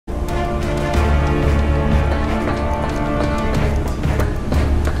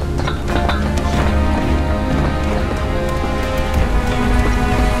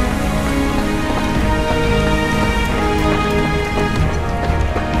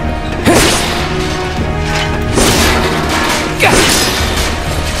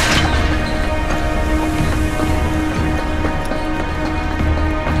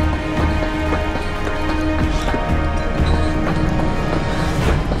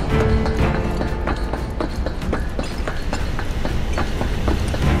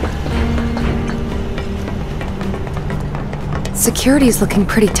Security's looking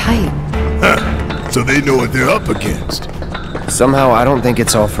pretty tight. Huh. So they know what they're up against. Somehow, I don't think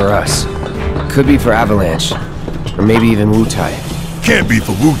it's all for us. Could be for Avalanche. Or maybe even Wutai. Can't be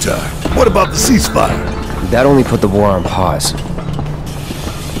for Wutai. What about the ceasefire? That only put the war on pause.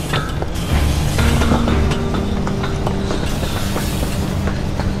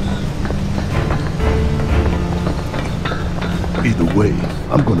 Either way,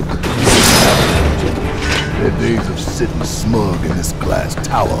 I'm gonna put the Avalanche in. Their days of sitting smug in this glass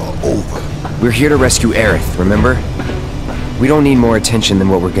tower are over. We're here to rescue Aerith, remember? We don't need more attention than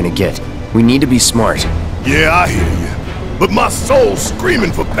what we're gonna get. We need to be smart. Yeah, I hear you. But my soul's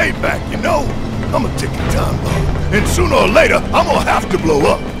screaming for payback, you know? I'm a ticking time bomb. And sooner or later, I'm gonna have to blow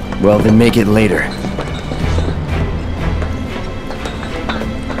up. Well, then make it later.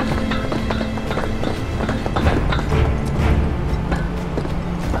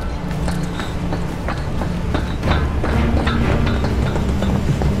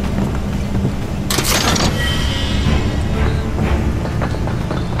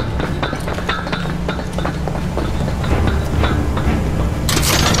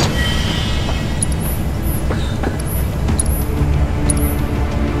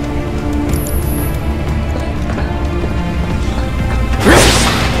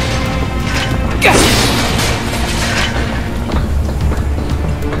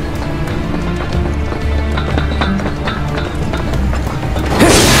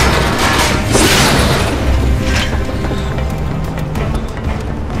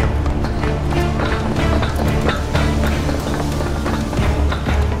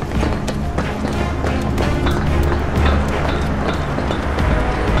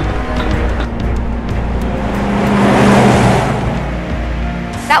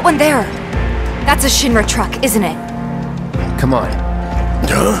 That one there. That's a Shinra truck, isn't it? Come on.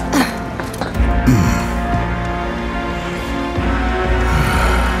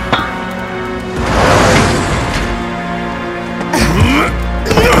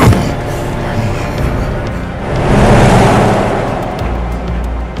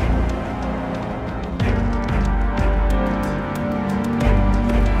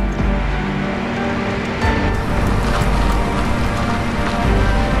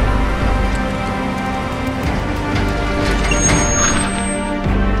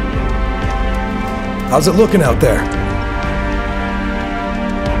 How's it looking out there?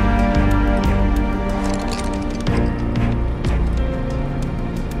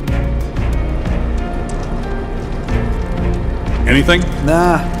 Anything?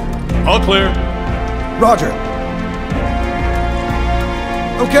 Nah. All clear. Roger.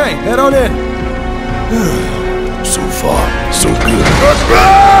 Okay, head on in. So far, so good.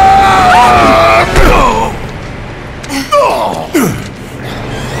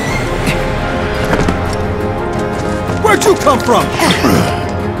 Where'd you come from?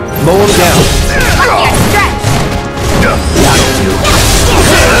 Mow him down. That'll do.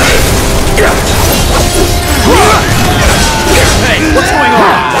 Hey, what's going on?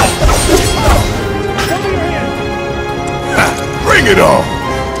 Bring it on!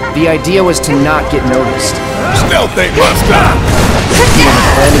 The idea was to not get noticed. Stealth ain't my style. You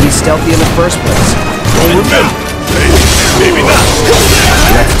didn't plan to be stealthy in the first place. Don't remember. Maybe not.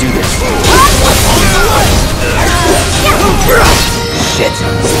 Let's do this. Shit.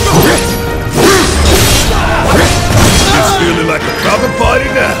 It's feeling like a proper party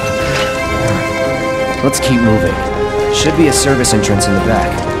now. Let's keep moving. Should be a service entrance in the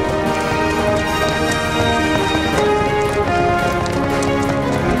back.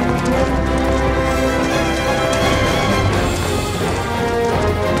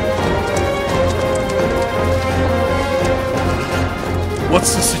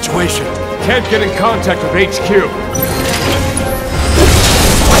 What's the situation? Can't get in contact with HQ.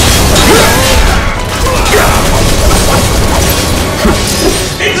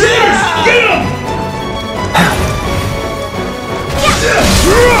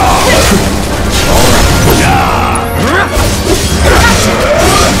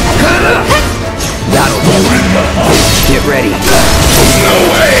 That'll do. Get ready. No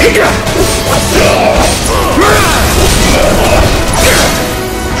way!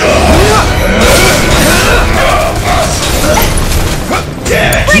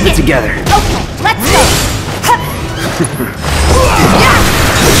 Keep it together. Okay, let's go.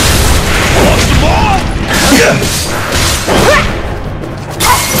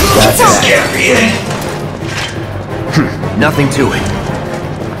 That's it. Nothing to it.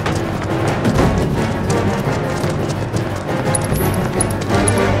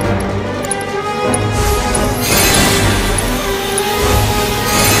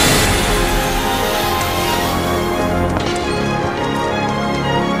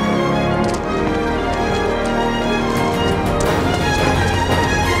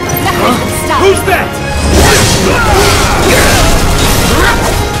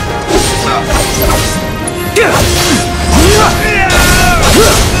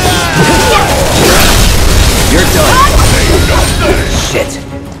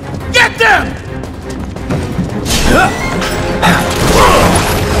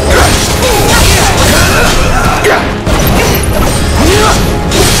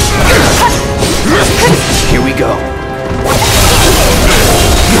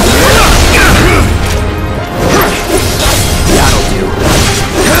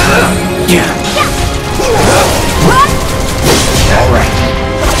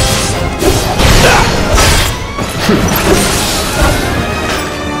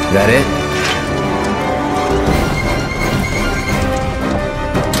 That it?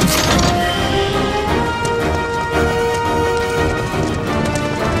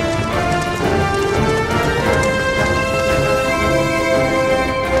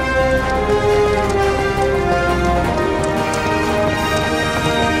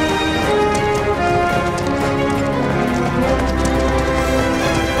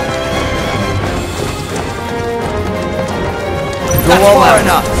 Go all out.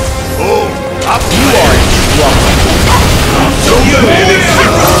 Enough. Oh,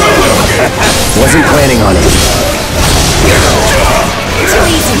 Wasn't planning on it. Too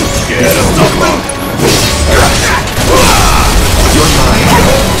easy. get us something. You're mine.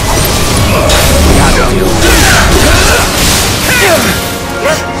 That'll do.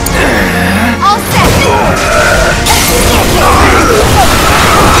 All set.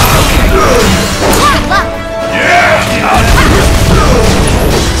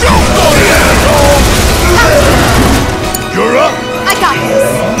 You're up. I got this.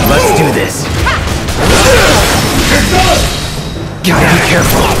 Let's do this. Gotta be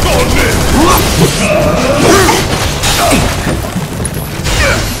careful.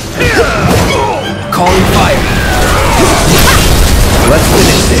 Calling fire. Let's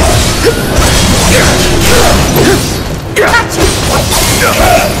finish this.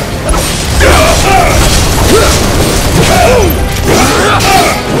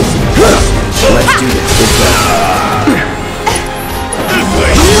 Let's do this. Good job.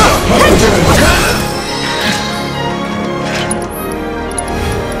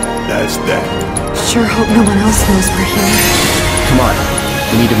 That's that. Sure hope no one else knows we're here. Come on.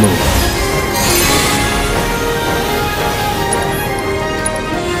 We need to move.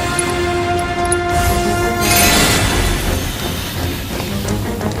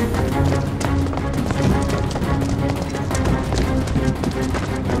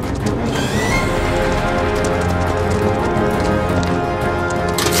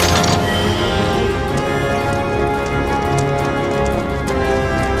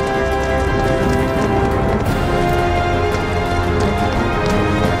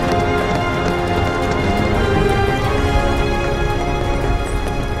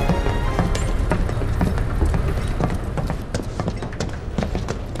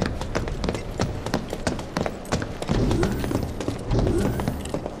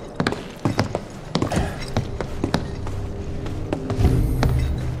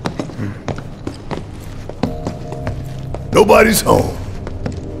 Nobody's home.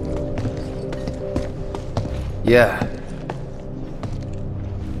 Yeah.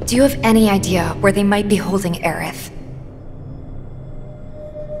 Do you have any idea where they might be holding Aerith?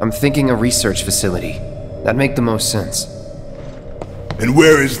 I'm thinking a research facility. That'd make the most sense. And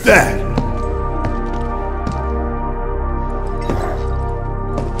where is that?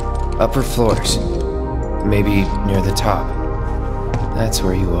 Upper floors. Maybe near the top. That's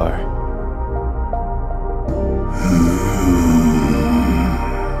where you are.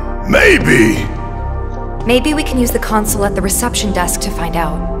 Maybe. Maybe we can use the console at the reception desk to find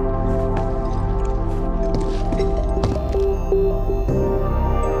out.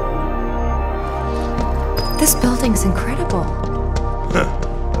 This building's incredible.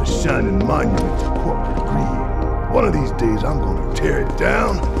 A shining monument to corporate greed. One of these days I'm gonna tear it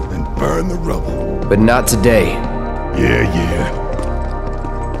down and burn the rubble. But not today. Yeah.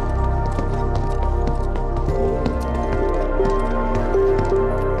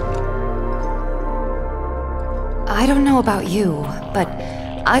 I don't know about you, but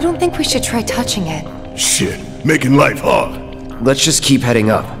I don't think we should try touching it. Shit, making life hard. Let's just keep heading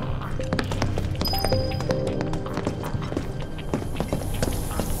up.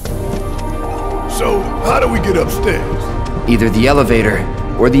 So, how do we get upstairs? Either the elevator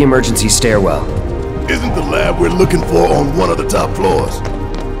or the emergency stairwell. Isn't the lab we're looking for on one of the top floors?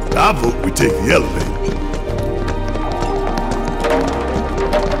 I vote we take the elevator.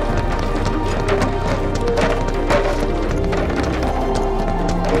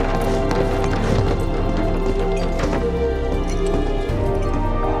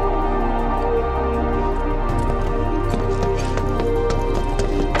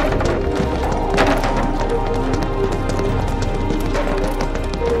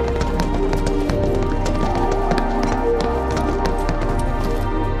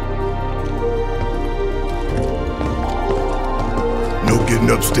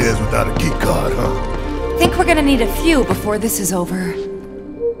 Upstairs without a key card, huh? Think we're gonna need a few before this is over.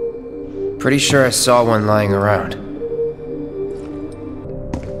 Pretty sure I saw one lying around.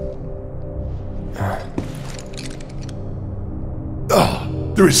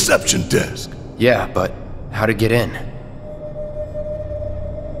 The reception desk. Yeah, but how to get in?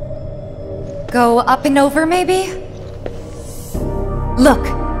 Go up and over, maybe? Look.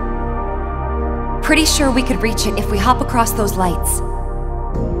 Pretty sure we could reach it if we hop across those lights.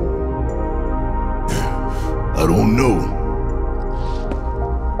 I don't know.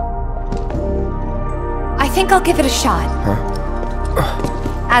 I think I'll give it a shot.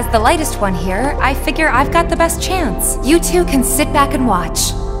 As the lightest one here, I figure I've got the best chance. You two can sit back and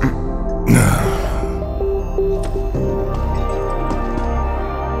watch.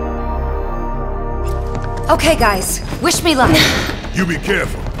 Okay, guys. Wish me luck. You be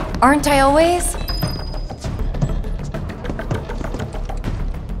careful. Aren't I always?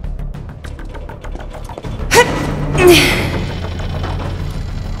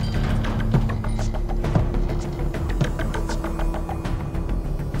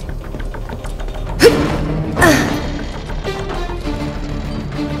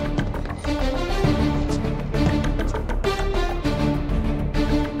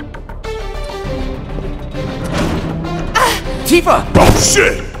 Tifa! Oh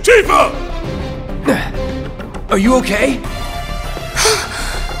shit! Tifa! Are you okay?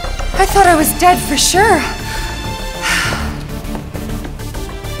 I thought I was dead for sure.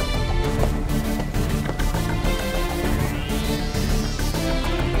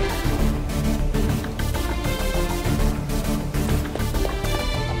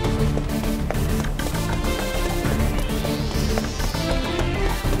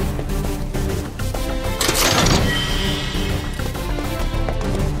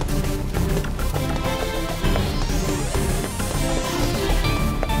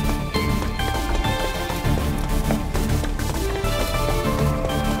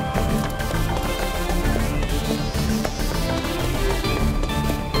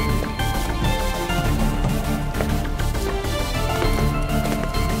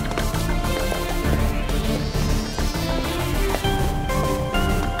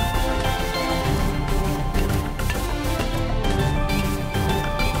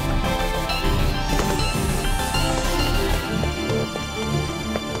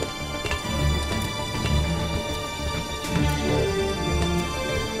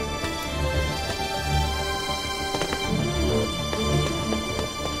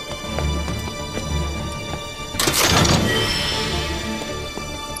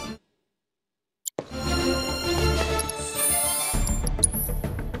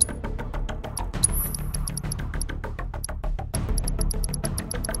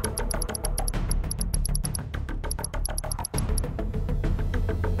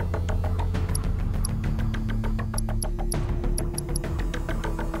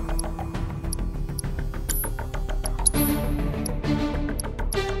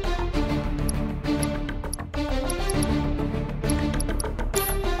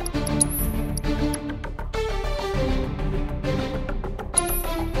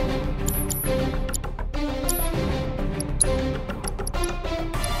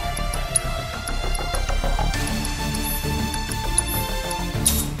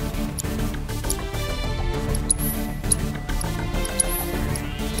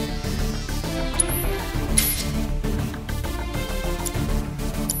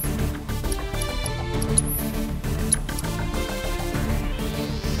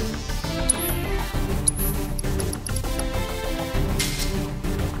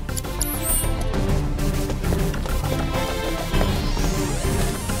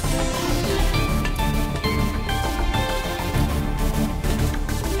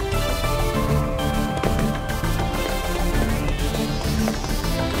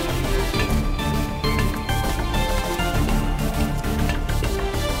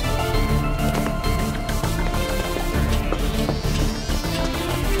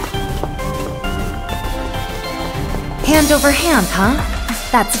 Hand over hand, huh?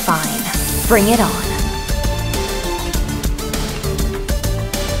 That's fine. Bring it on.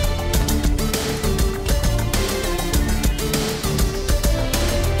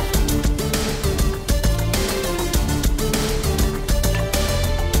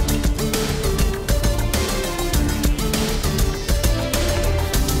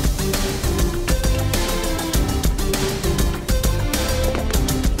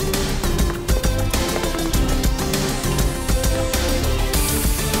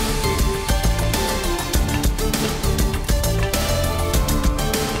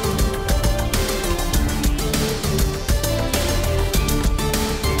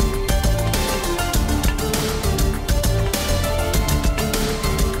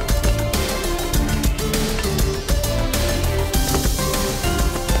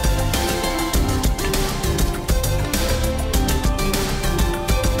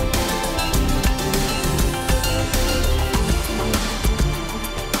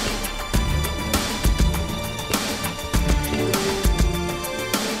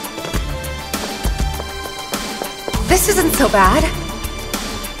 This isn't so bad.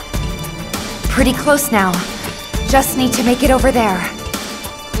 Pretty close now. Just need to make it over there.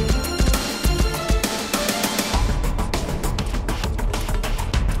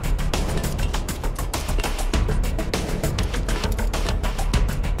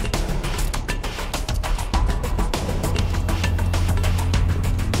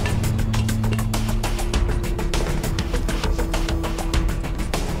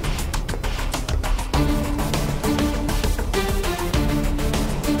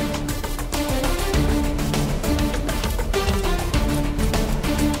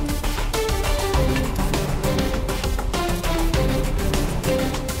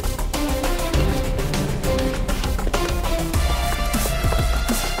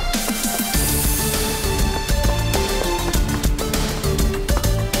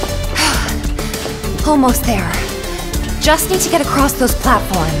 Almost there. Just need to get across those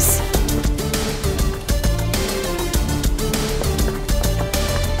platforms.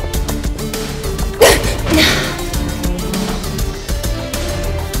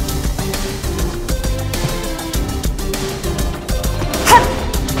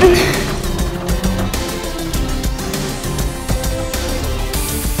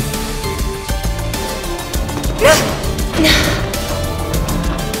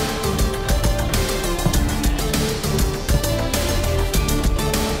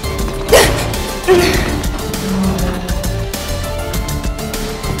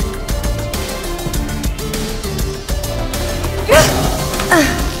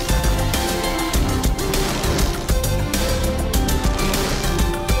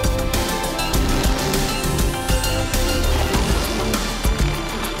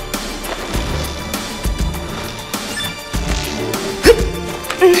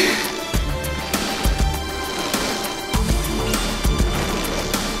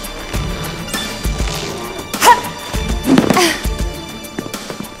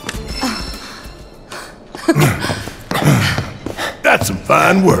 That's some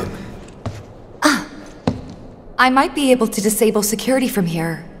fine work. I might be able to disable security from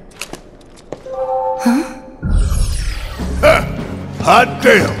here. Huh? Hot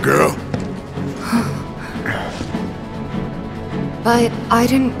damn, girl. But I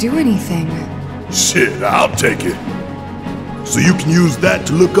didn't do anything. Shit, I'll take it. So you can use that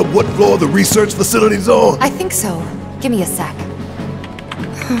to look up what floor the research facility's on? I think so. Give me a sec.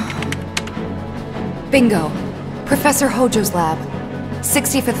 Bingo. Professor Hojo's lab.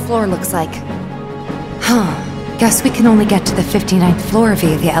 65th floor looks like. Huh. Guess we can only get to the 59th floor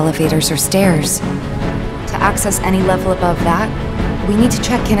via the elevators or stairs. To access any level above that, we need to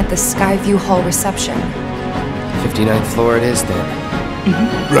check in at the Skyview Hall reception. 59th floor it is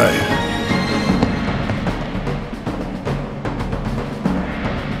then. Right.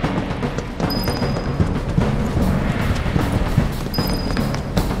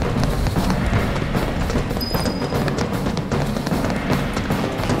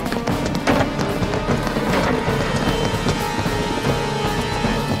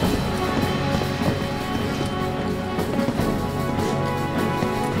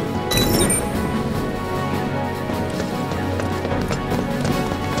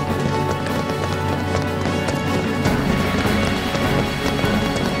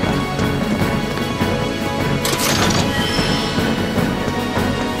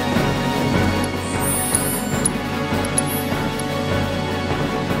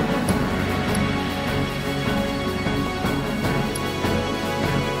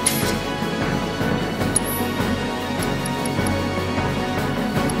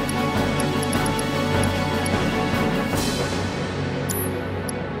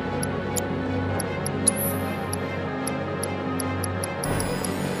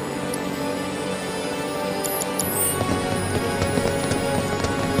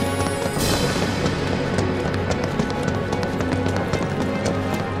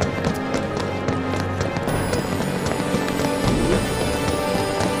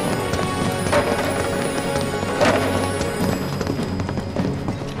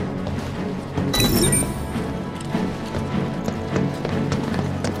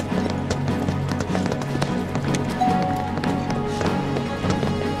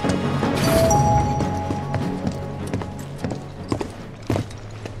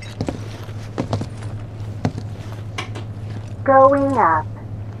 Going up.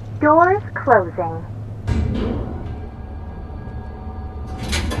 Doors closing.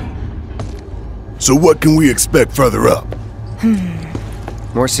 So what can we expect further up?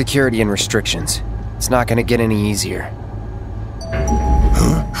 More security and restrictions. It's not gonna get any easier.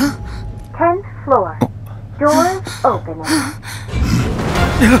 10th floor. Doors opening.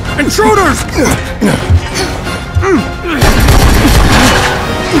 Intruders!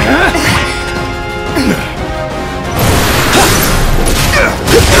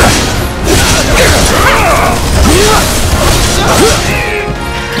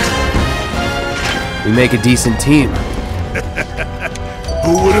 We make a decent team. Who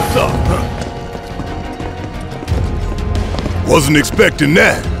would have thought, huh? Wasn't expecting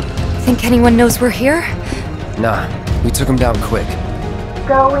that. Think anyone knows we're here? Nah, we took him down quick.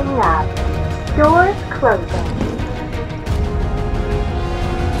 Going up. Doors closing.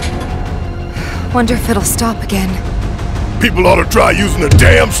 Wonder if it'll stop again. People ought to try using the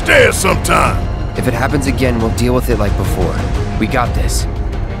damn stairs sometime. If it happens again, we'll deal with it like before. We got this.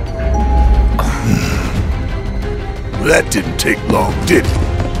 That didn't take long, did it?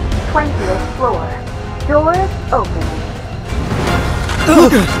 20th floor. Doors open.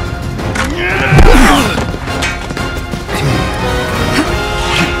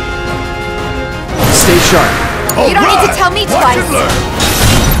 Stay sharp. You don't need to tell me Watch twice. and learn.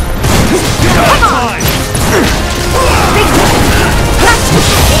 Come on! Big gotcha!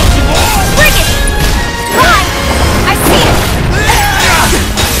 Bring it! Come on! I see it!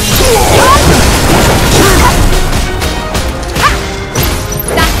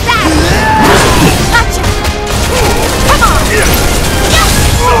 That's that! Gotcha! Come on!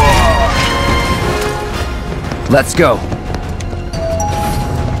 Let's go.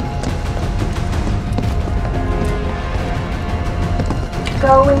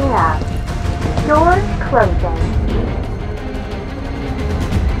 Going up. Doors closing.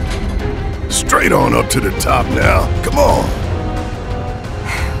 Straight on up to the top now. Come on.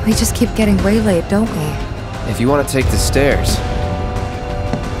 We just keep getting waylaid, don't we? If you want to take the stairs.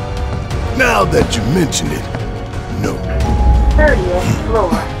 Now that you mention it, no. 30th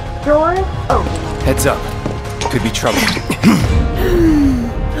floor. Doors open. Heads up. Could be trouble.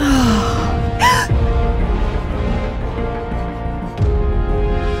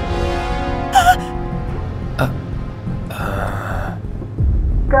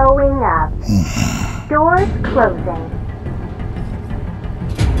 Going up. Doors closing.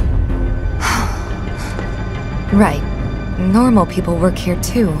 Right. Normal people work here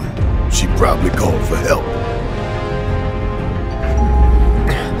too. She probably called for help.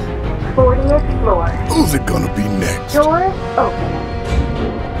 40th floor. Who's it gonna be next? Doors opening.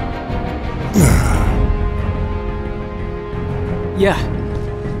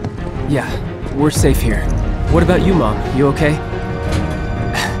 Yeah, we're safe here. What about you, Mom? You okay?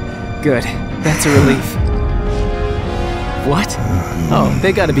 Good. That's a relief. What? Oh,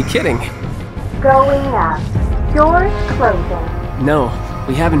 they gotta be kidding. Going up. Doors closing. No,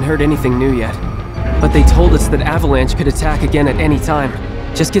 we haven't heard anything new yet. But they told us that Avalanche could attack again at any time.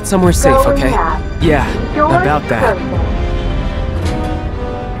 Just get somewhere safe, Going okay? up. Yeah, Doors about that. closing.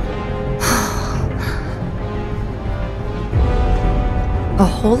 A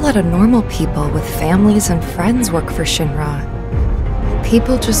whole lot of normal people with families and friends work for Shinra.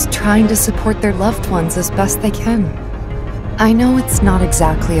 People just trying to support their loved ones as best they can. I know it's not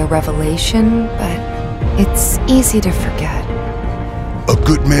exactly a revelation, but it's easy to forget. A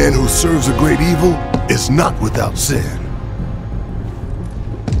good man who serves a great evil is not without sin.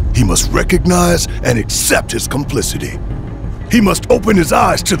 He must recognize and accept his complicity. He must open his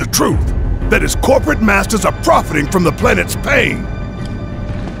eyes to the truth that his corporate masters are profiting from the planet's pain.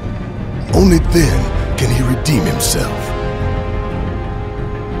 Only then can he redeem himself.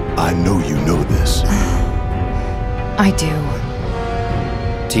 I know you know this. I do.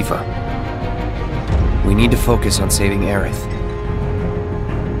 Tifa. We need to focus on saving Aerith.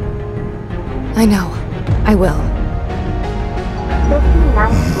 I know. I will.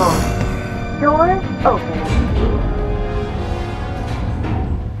 59th floor. Doors opening.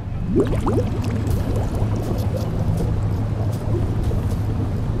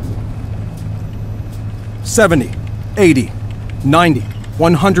 $70, $80, $90,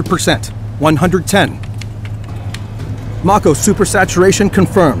 100%, 110. Mako supersaturation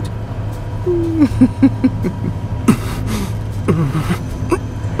confirmed.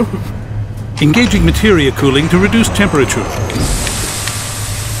 Engaging materia cooling to reduce temperature.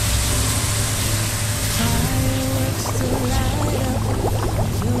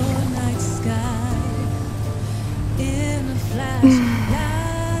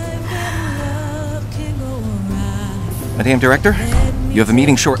 Madame Director, you have a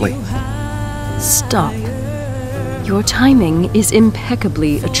meeting shortly. Stop. Your timing is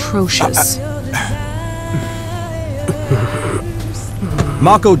impeccably atrocious.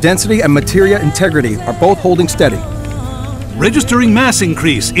 Mako density and materia integrity are both holding steady. Registering mass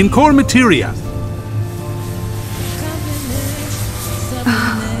increase in core materia.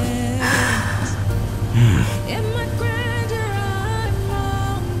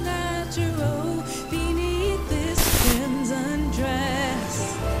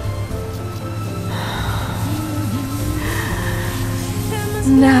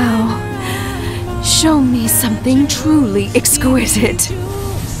 Now, Show me something truly exquisite.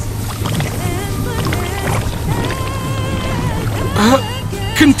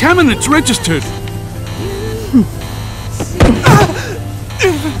 Contaminants registered.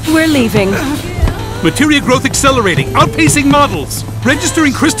 We're leaving. Materia growth accelerating, outpacing models.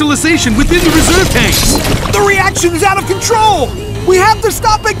 Registering crystallization within the reserve tanks. The reaction is out of control! We have to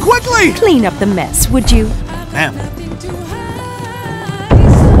stop it quickly! Clean up the mess, would you? Ma'am.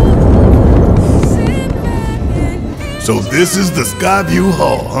 So this is the Skyview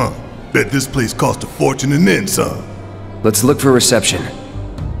Hall, huh? Bet this place cost a fortune and then some. Let's look for reception.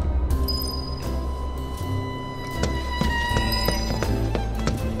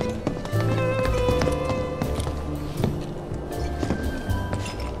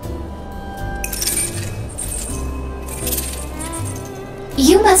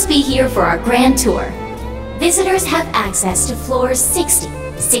 You must be here for our grand tour. Visitors have access to floors 60,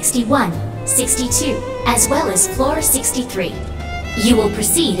 61, 62, as well as floor 63. You will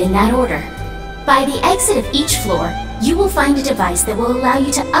proceed in that order. By the exit of each floor, you will find a device that will allow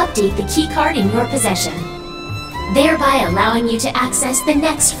you to update the keycard in your possession, thereby allowing you to access the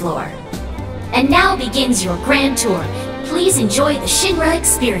next floor. And now begins your grand tour. Please enjoy the Shinra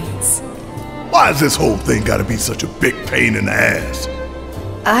experience. Why has this whole thing gotta be such a big pain in the ass?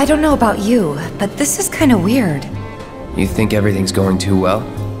 I don't know about you, but this is kinda weird. You think everything's going too well?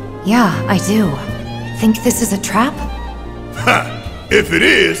 Yeah, I do. Think this is a trap? Ha! If it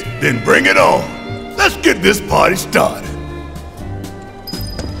is, then bring it on. Let's get this party started.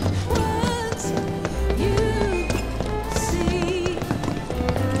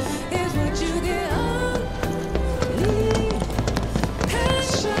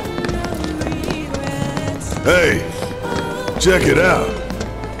 Hey, check it out.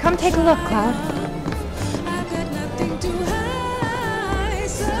 Come take a look, Cloud.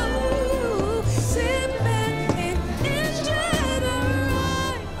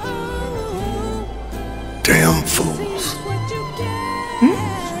 Damn fools.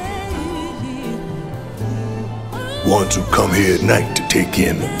 Ones who come here at night to take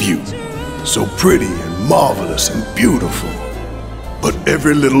in the view. So pretty and marvelous and beautiful. But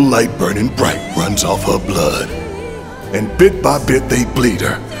every little light burning bright runs off her blood. And bit by bit they bleed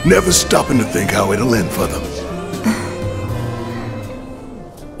her, never stopping to think how it'll end for them.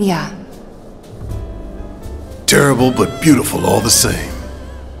 Yeah. Terrible but beautiful all the same.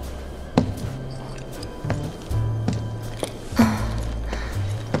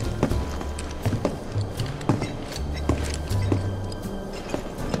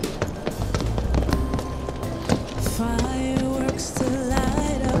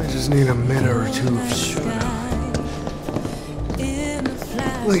 I just need a minute or two of sugar.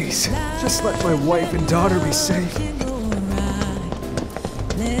 Please, just let my wife and daughter be safe.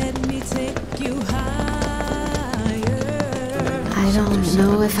 I don't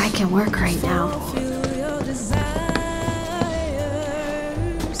know if I can work right now.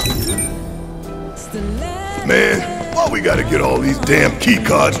 Man, why we gotta get all these damn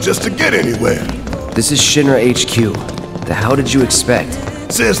keycards just to get anywhere? This is Shinra HQ. The hell did you expect?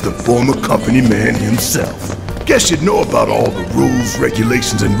 Says the former company man himself. Guess you'd know about all the rules,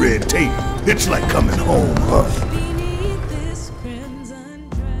 regulations, and red tape. It's like coming home, huh?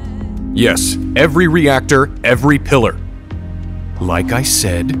 Yes, every reactor, every pillar. Like I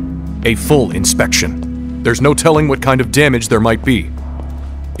said, a full inspection. There's no telling what kind of damage there might be.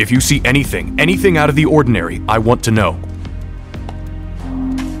 If you see anything out of the ordinary, I want to know.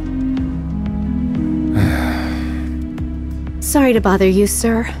 Sorry to bother you,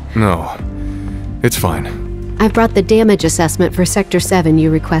 sir. No, it's fine. I've brought the damage assessment for Sector 7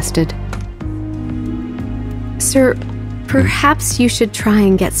 you requested. Sir, perhaps you should try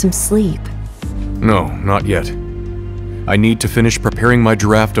and get some sleep. No, not yet. I need to finish preparing my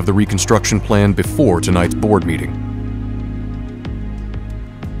draft of the reconstruction plan before tonight's board meeting.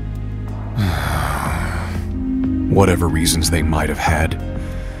 Whatever reasons they might have had,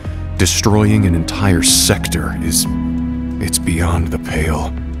 destroying an entire sector it's beyond the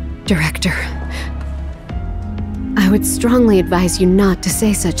pale. Director, I would strongly advise you not to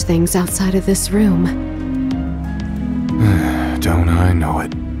say such things outside of this room. Don't I know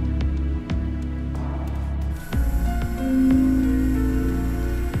it?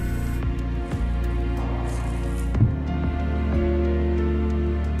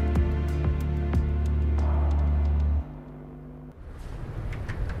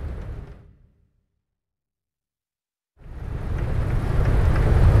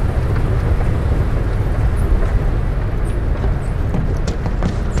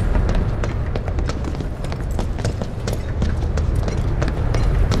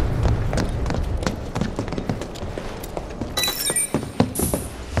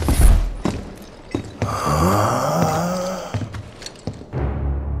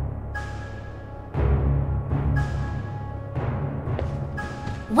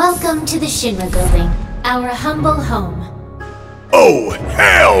 Welcome to the Shinra building, our humble home. Oh,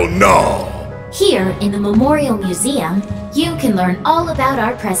 hell no! Here, in the Memorial Museum, you can learn all about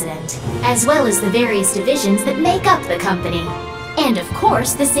our president, as well as the various divisions that make up the company. And of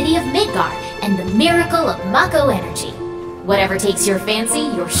course, the city of Midgar and the miracle of Mako energy. Whatever takes your fancy,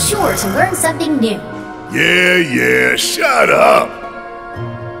 you're sure to learn something new. Yeah, shut up!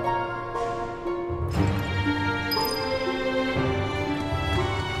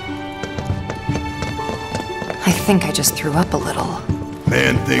 I think I just threw up a little.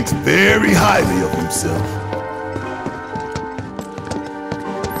 Man thinks very highly of himself.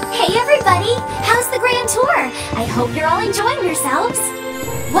 Hey everybody! How's the grand tour? I hope you're all enjoying yourselves.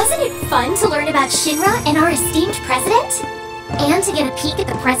 Wasn't it fun to learn about Shinra and our esteemed president? And to get a peek at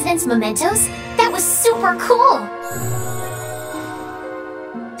the president's mementos? That was super cool!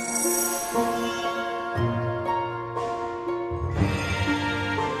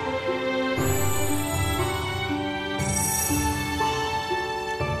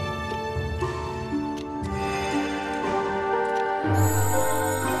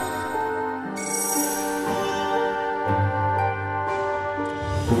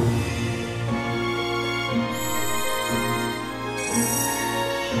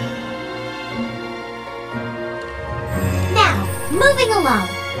 Moving along,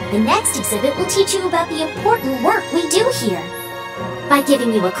 the next exhibit will teach you about the important work we do here, by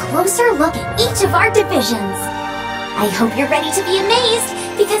giving you a closer look at each of our divisions. I hope you're ready to be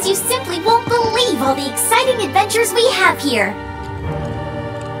amazed, because you simply won't believe all the exciting adventures we have here.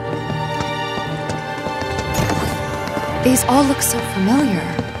 These all look so familiar.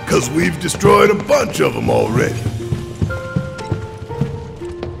 'Cause we've destroyed a bunch of them already.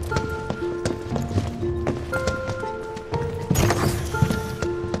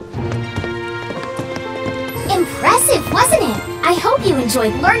 Impressive, wasn't it? I hope you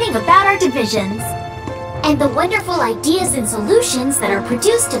enjoyed learning about our divisions and the wonderful ideas and solutions that are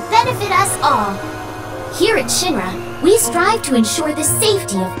produced to benefit us all. Here at Shinra, we strive to ensure the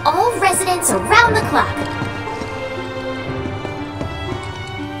safety of all residents around the clock.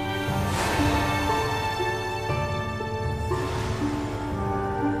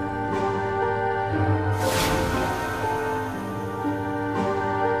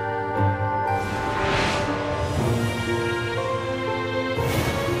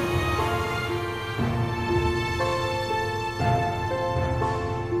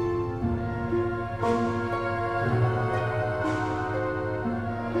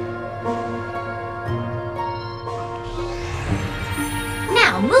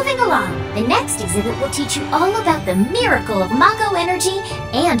 Moving along, the next exhibit will teach you all about the miracle of Mako energy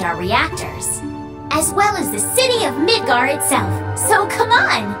and our reactors, as well as the city of Midgar itself. So come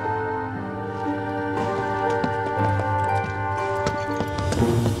on!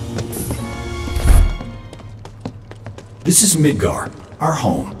 This is Midgar, our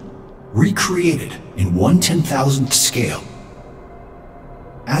home, recreated in 1/10,000th scale.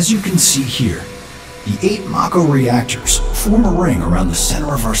 As you can see here, the 8 Mako reactors form a ring around the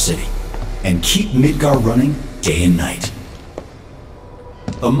center of our city and keep Midgar running day and night.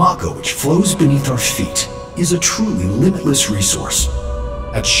 The Mako which flows beneath our feet is a truly limitless resource.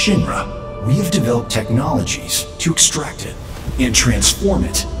 At Shinra, we have developed technologies to extract it and transform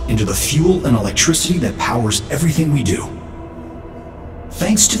it into the fuel and electricity that powers everything we do.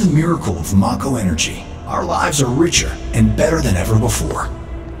 Thanks to the miracle of Mako energy, our lives are richer and better than ever before.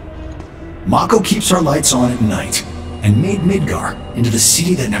 Mako keeps our lights on at night and made Midgar into the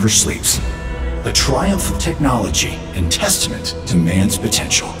city that never sleeps. The triumph of technology and testament to man's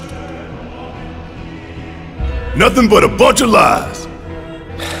potential. Nothing but a bunch of lies.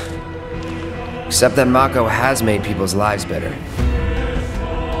 Except that Mako has made people's lives better.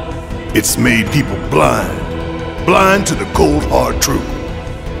 It's made people blind. Blind to the cold, hard truth.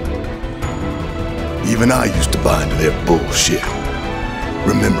 Even I used to buy into their bullshit.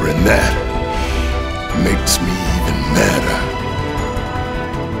 Remembering that makes me even madder.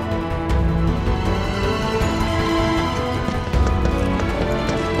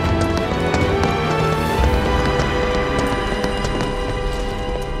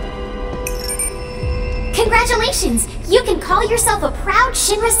 Congratulations! You can call yourself a proud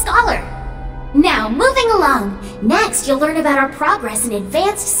Shinra scholar! Now, moving along, next you'll learn about our progress in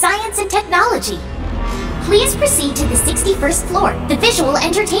advanced science and technology. Please proceed to the 61st floor, the Visual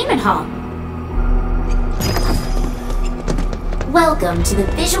Entertainment Hall. Welcome to the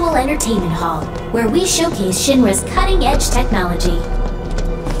Visual Entertainment Hall, where we showcase Shinra's cutting-edge technology.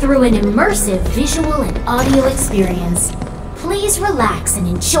 Through an immersive visual and audio experience, please relax and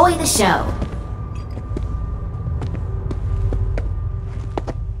enjoy the show.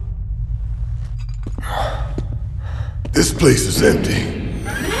 This place is empty.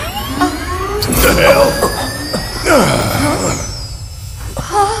 What the hell?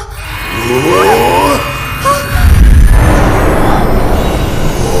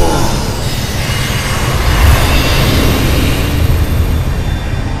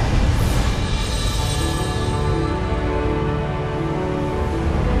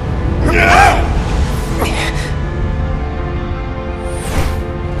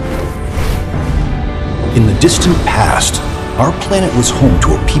 In the distant past, our planet was home to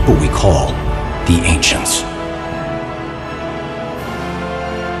a people we call the Ancients.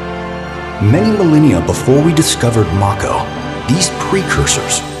 Many millennia before we discovered Mako, these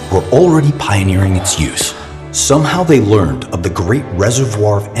precursors were already pioneering its use. Somehow they learned of the great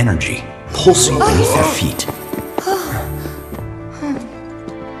reservoir of energy pulsing beneath their feet.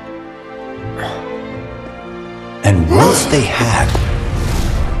 And once they had,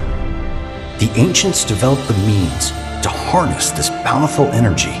 the Ancients developed the means to harness this bountiful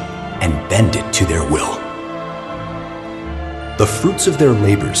energy and bend it to their will. The fruits of their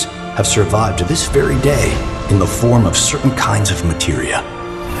labors have survived to this very day in the form of certain kinds of materia.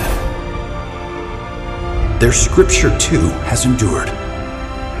 Their scripture, too, has endured.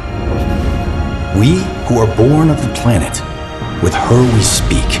 We who are born of the planet, with her we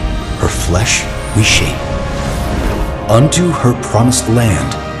speak, her flesh we shape. Unto her promised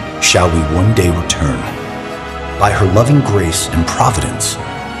land shall we one day return. By her loving grace and providence,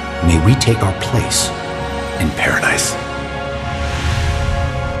 may we take our place in paradise.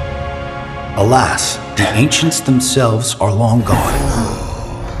 Alas, the Ancients themselves are long gone.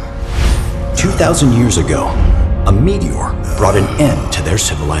 2,000 years ago, a meteor brought an end to their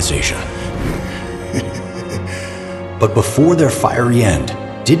civilization. But before their fiery end,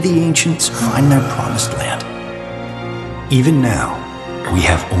 did the Ancients find their promised land? Even now, we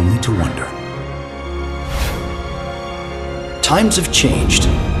have only to wonder. Times have changed,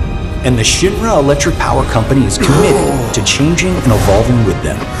 and the Shinra Electric Power Company is committed to changing and evolving with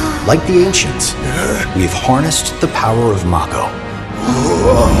them. Like the Ancients, we have harnessed the power of Mako.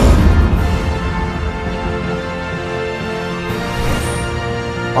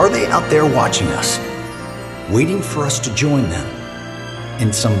 Are they out there watching us, waiting for us to join them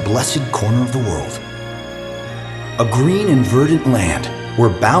in some blessed corner of the world? A green and verdant land where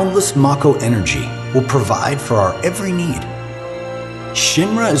boundless Mako energy will provide for our every need.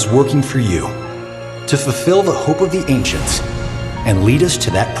 Shinra is working for you to fulfill the hope of the Ancients and lead us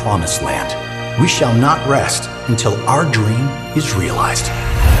to that promised land. We shall not rest until our dream is realized.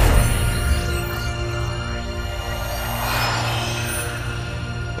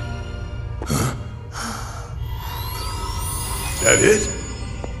 That it?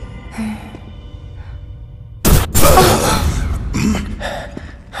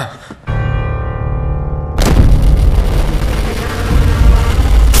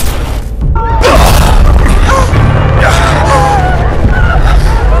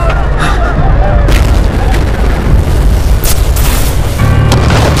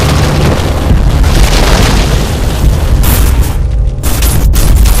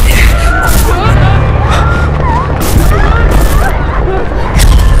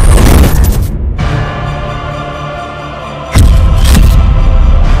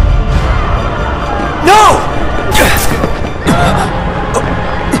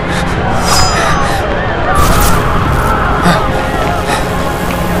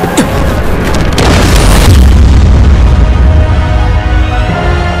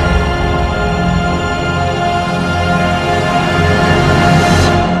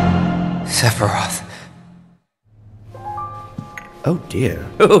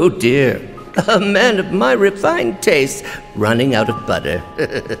 Oh dear, a man of my refined taste running out of butter.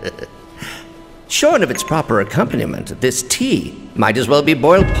 Shorn of its proper accompaniment, this tea might as well be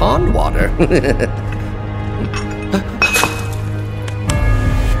boiled pond water.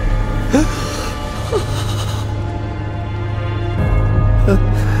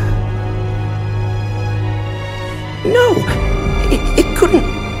 No, it couldn't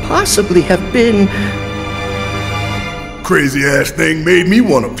possibly have been... Crazy ass thing made me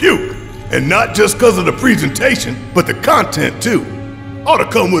want to puke. And not just because of the presentation, but the content too. Ought to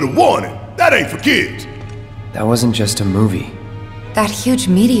come with a warning. That ain't for kids. That wasn't just a movie. That huge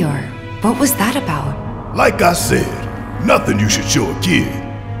meteor, what was that about? Like I said, nothing you should show a kid.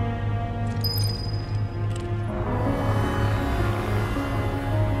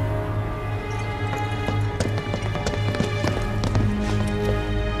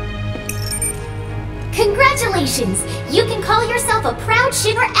 Congratulations! You can call yourself a proud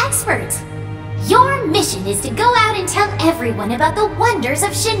Shinra expert! Your mission is to go out and tell everyone about the wonders of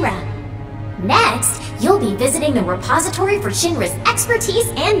Shinra. Next, you'll be visiting the repository for Shinra's expertise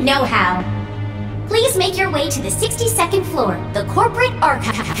and know-how. Please make your way to the 62nd floor, the corporate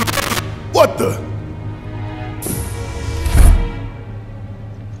archive. What the?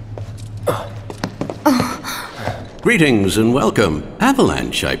 Greetings and welcome.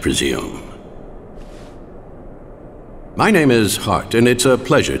 Avalanche, I presume. My name is Hart, and it's a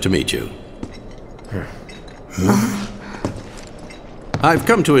pleasure to meet you. I've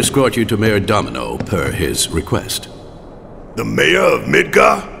come to escort you to Mayor Domino, per his request. The mayor of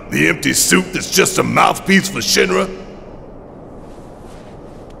Midgar? The empty suit that's just a mouthpiece for Shinra?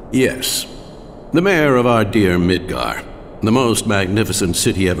 Yes. The mayor of our dear Midgar. The most magnificent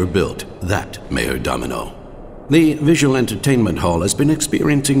city ever built. That Mayor Domino. The visual entertainment hall has been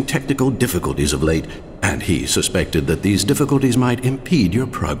experiencing technical difficulties of late, and he suspected that these difficulties might impede your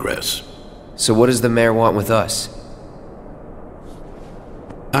progress. So what does the mayor want with us?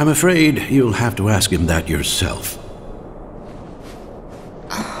 I'm afraid you'll have to ask him that yourself.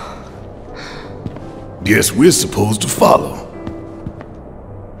 Guess we're supposed to follow.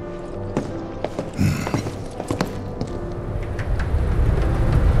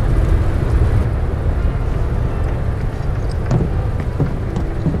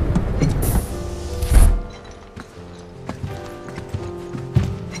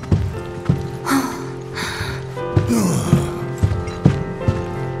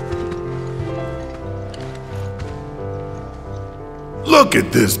 Look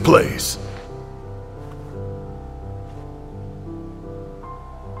at this place.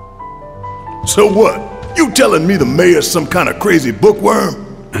 So what? You telling me the mayor's some kind of crazy bookworm?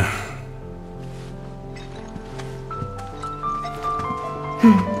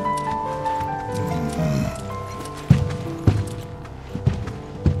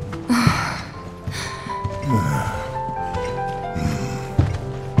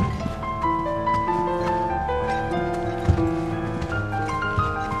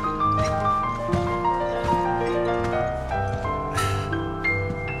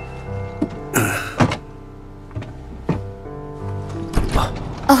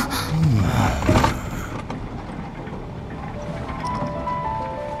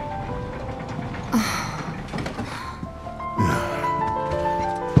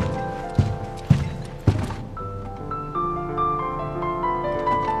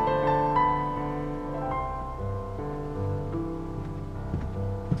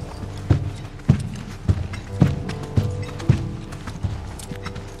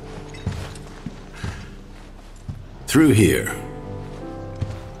 Through here.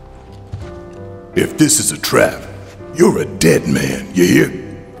 If this is a trap, you're a dead man, you hear?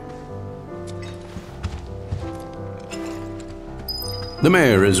 The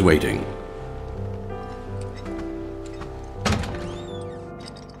mayor is waiting.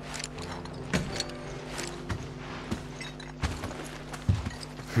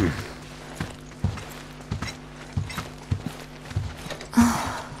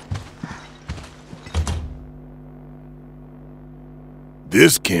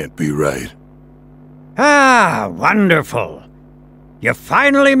 This can't be right. Ah, wonderful. You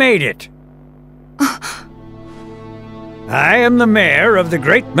finally made it. I am the mayor of the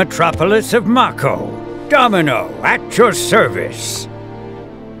great metropolis of Mako. Domino, at your service.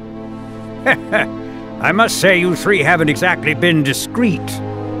 I must say you three haven't exactly been discreet.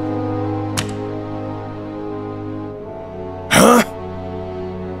 Huh?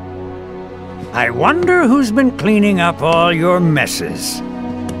 I wonder who's been cleaning up all your messes.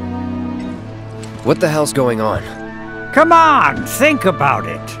 What the hell's going on? Come on, think about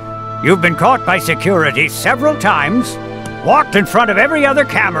it. You've been caught by security several times, walked in front of every other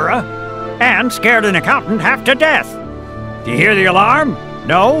camera, and scared an accountant half to death. Do you hear the alarm?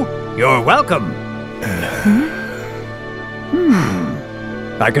 No? You're welcome.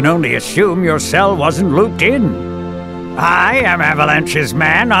 I can only assume your cell wasn't looped in. I am Avalanche's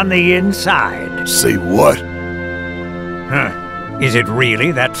man on the inside. Say what? Is it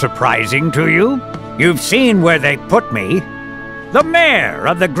really that surprising to you? You've seen where they put me. The mayor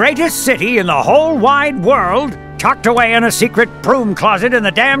of the greatest city in the whole wide world, tucked away in a secret broom closet in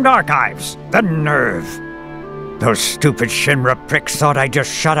the damned archives. The nerve. Those stupid Shinra pricks thought I'd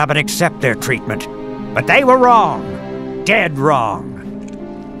just shut up and accept their treatment. But they were wrong. Dead wrong.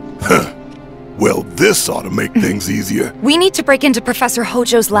 Huh. Well, this ought to make things easier. We need to break into Professor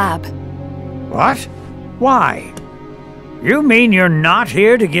Hojo's lab. What? Why? You mean you're not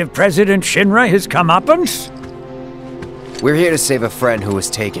here to give President Shinra his comeuppance? We're here to save a friend who was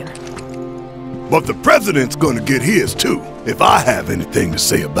taken. But the president's gonna get his too, if I have anything to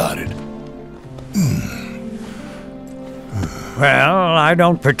say about it. Well, I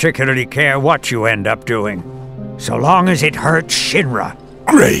don't particularly care what you end up doing, so long as it hurts Shinra.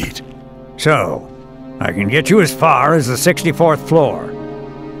 Great. So, I can get you as far as the 64th floor.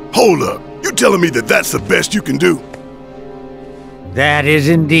 Hold up. You telling me that that's the best you can do? That is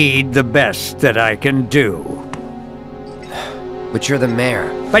indeed the best that I can do. But you're the mayor.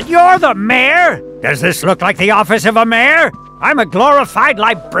 But you're the mayor? Does this look like the office of a mayor? I'm a glorified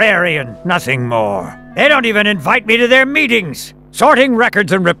librarian, nothing more. They don't even invite me to their meetings. Sorting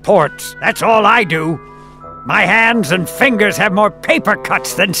records and reports, that's all I do. My hands and fingers have more paper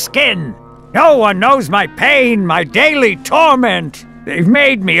cuts than skin. No one knows my pain, my daily torment. They've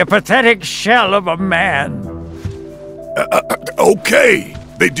made me a pathetic shell of a man. Okay,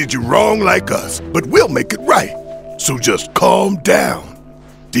 they did you wrong like us, but we'll make it right. So just calm down.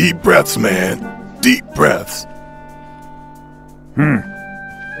 Deep breaths, man. Deep breaths.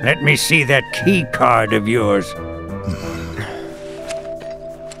 Let me see that key card of yours.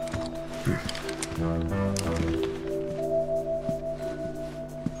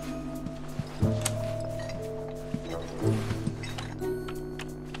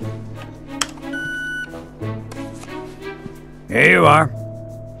 Here you are.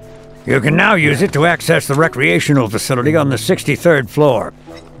 You can now use it to access the recreational facility on the 63rd floor.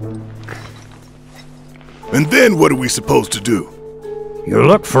 And then what are we supposed to do? You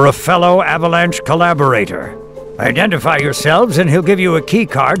look for a fellow Avalanche collaborator. Identify yourselves and he'll give you a key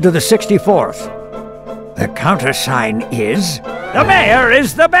card to the 64th. The countersign is... The mayor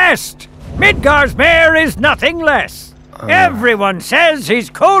is the best! Midgar's mayor is nothing less! Everyone says he's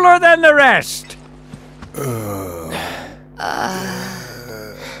cooler than the rest!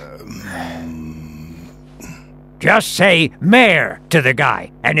 Just say mayor to the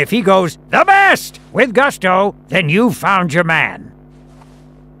guy, and if he goes, the best, with gusto, then you've found your man.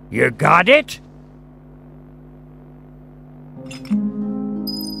 You got it?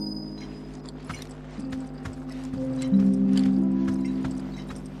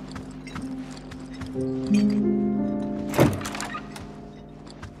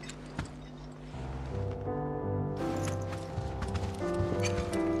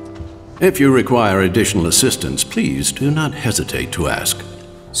 If you require additional assistance, please do not hesitate to ask.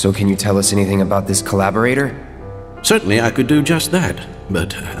 So can you tell us anything about this collaborator? Certainly I could do just that,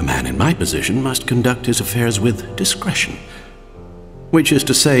 but a man in my position must conduct his affairs with discretion. Which is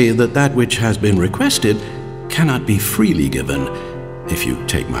to say that that which has been requested cannot be freely given, if you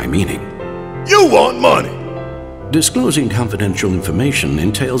take my meaning. You want money! Disclosing confidential information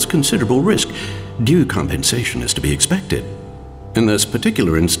entails considerable risk. Due compensation is to be expected. In this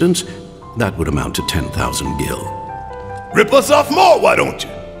particular instance, that would amount to 10,000 gil. Rip us off more, why don't you?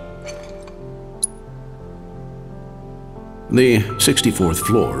 The 64th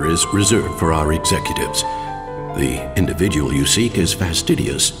floor is reserved for our executives. The individual you seek is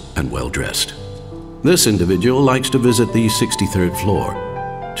fastidious and well-dressed. This individual likes to visit the 63rd floor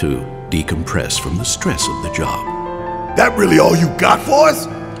to decompress from the stress of the job. That really all you got for us?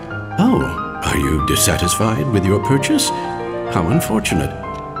 Oh, are you dissatisfied with your purchase? How unfortunate.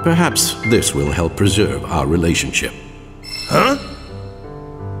 Perhaps this will help preserve our relationship. Huh?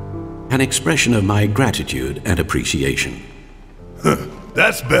 An expression of my gratitude and appreciation. Huh,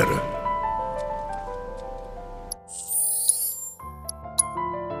 that's better.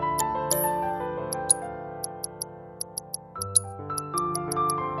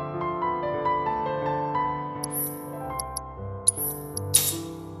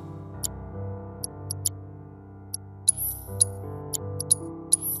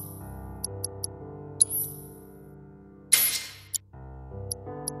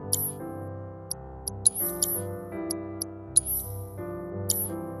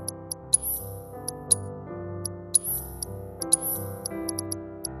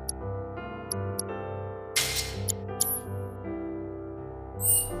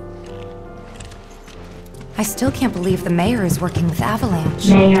 I still can't believe the mayor is working with Avalanche.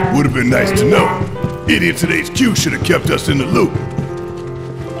 Would have been nice to know. Idiots at HQ should have kept us in the loop.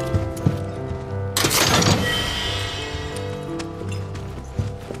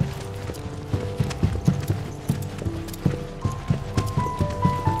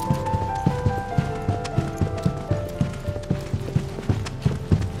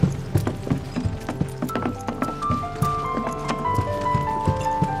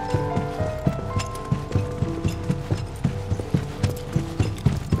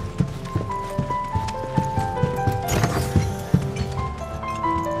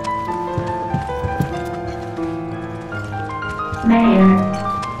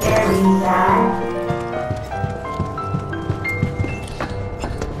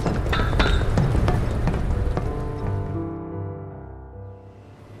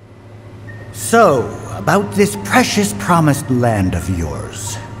 So, about this precious promised land of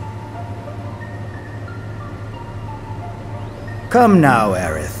yours. Come now,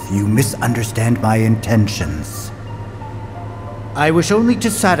 Aerith, you misunderstand my intentions. I wish only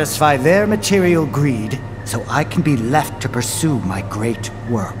to satisfy their material greed, so I can be left to pursue my great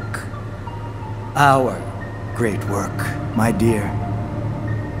work. Our great work, my dear.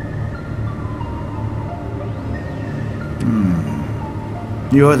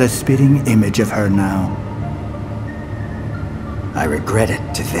 You're the spitting image of her now. I regret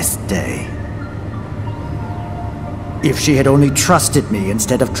it to this day. If she had only trusted me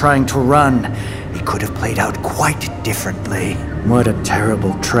instead of trying to run, it could have played out quite differently. What a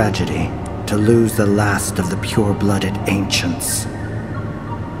terrible tragedy to lose the last of the pure-blooded ancients.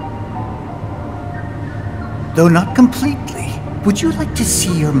 Though not completely, would you like to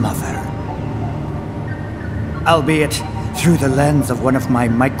see your mother? Albeit through the lens of one of my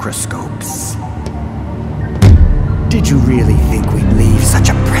microscopes. Did you really think we'd leave such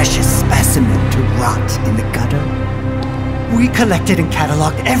a precious specimen to rot in the gutter? We collected and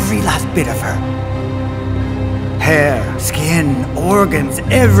cataloged every last bit of her. Hair, skin, organs,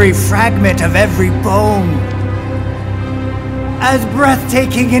 every fragment of every bone. As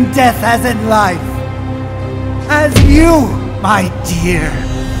breathtaking in death as in life. As you, my dear.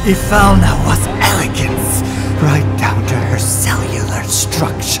 Ifalna was elegance, right down to her cellular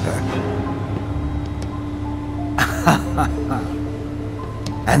structure.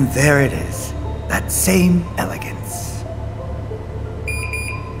 And there it is, that same elegance.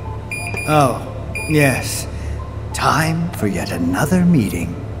 Oh, yes. Time for yet another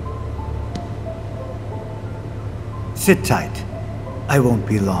meeting. Sit tight. I won't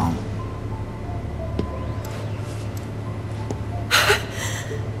be long.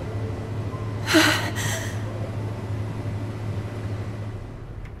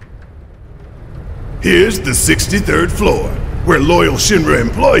 Here's the 63rd floor, where loyal Shinra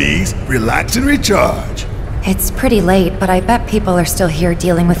employees relax and recharge. It's pretty late, but I bet people are still here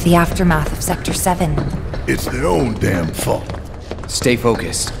dealing with the aftermath of Sector 7. It's their own damn fault. Stay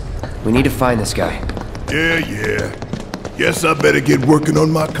focused. We need to find this guy. Yeah. Guess I better get working on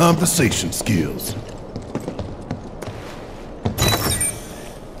my conversation skills.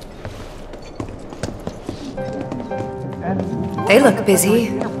 They look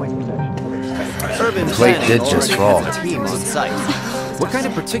busy. Plate did just fall. What kind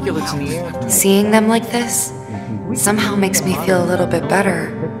of particulates in the air? Seeing them like this somehow makes me feel a little bit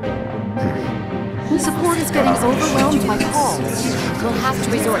better. Support is getting overwhelmed by calls. We'll have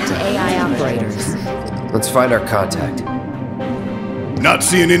to resort to AI operators. Let's find our contact. Not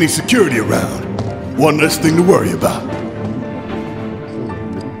seeing any security around. One less thing to worry about.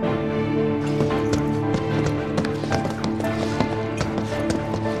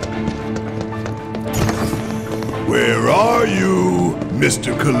 Where are you,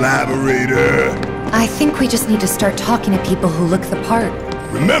 Mr. Collaborator? I think we just need to start talking to people who look the part.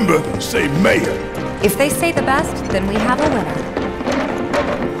 Remember, say mayor. If they say the best, then we have a winner.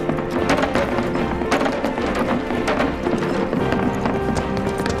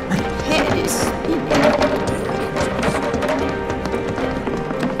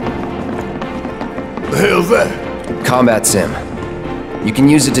 The hell's that? Combat sim. You can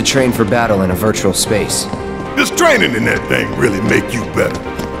use it to train for battle in a virtual space. Does training in that thing really make you better?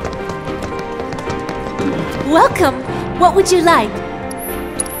 Welcome. What would you like?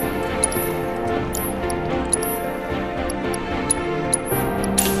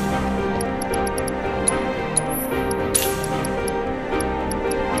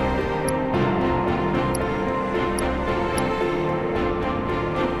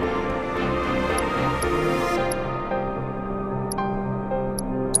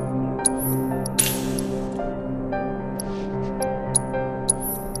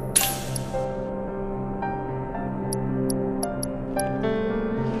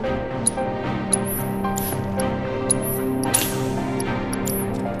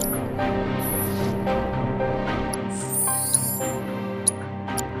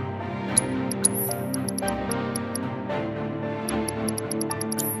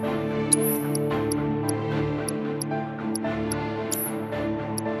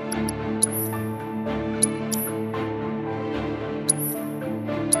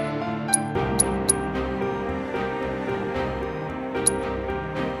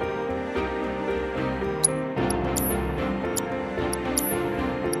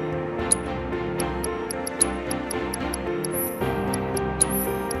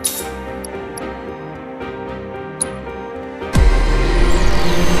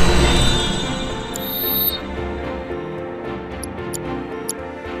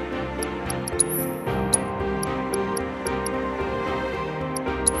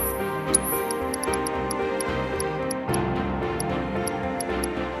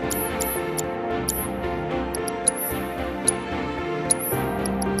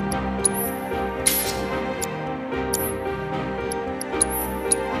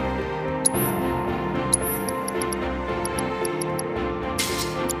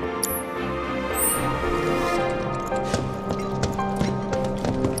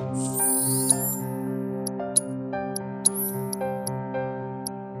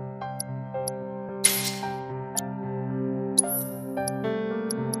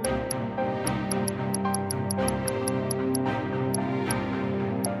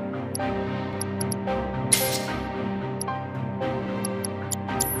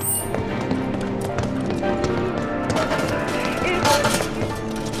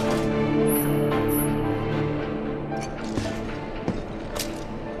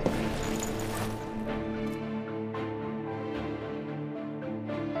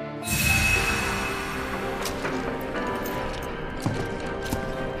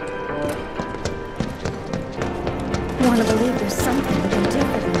 want to believe there's something we can do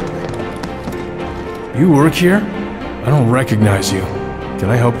for them. You work here? I don't recognize you. Can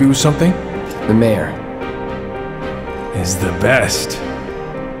I help you with something? The mayor is the best.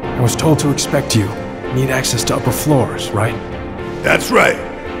 I was told to expect you. Need access to upper floors, right? That's right.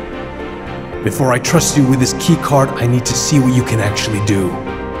 Before I trust you with this key card, I need to see what you can actually do.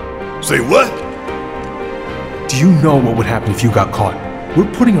 Say what? Do you know what would happen if you got caught? We're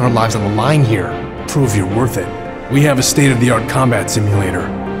putting our lives on the line here. Prove you're worth it. We have a state-of-the-art combat simulator.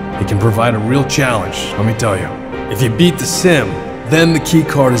 It can provide a real challenge, let me tell you. If you beat the sim, then the key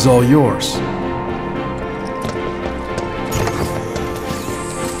card is all yours.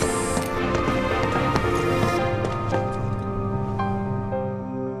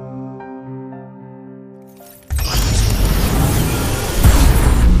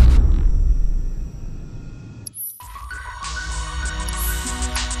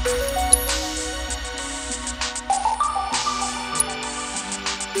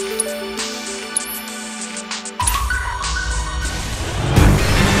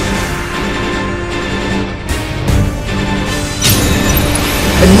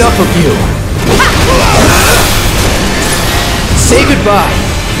 Enough of you! Say goodbye!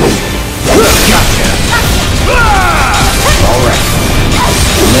 Gotcha! Alright.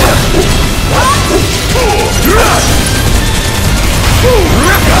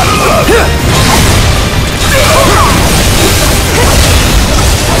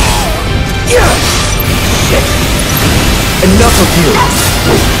 Shit! Enough of you!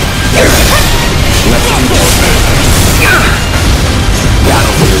 Let's do this.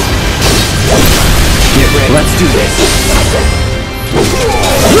 That'll do. Get ready. Let's do this.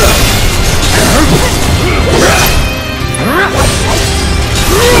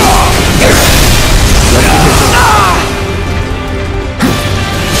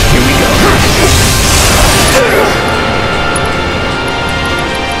 Here we go.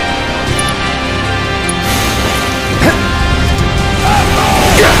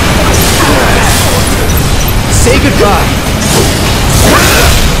 Say goodbye.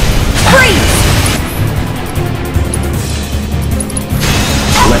 Freeze!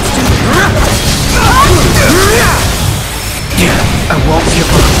 Let's do it. I won't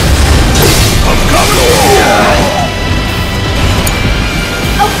give up. I'm coming!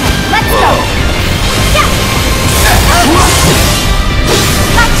 Okay, let's go! Yeah!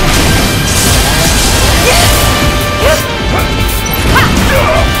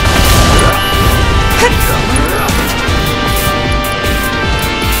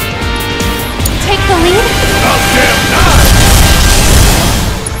 Take the lead?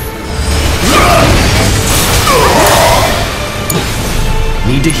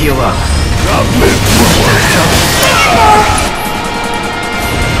 Need to heal up.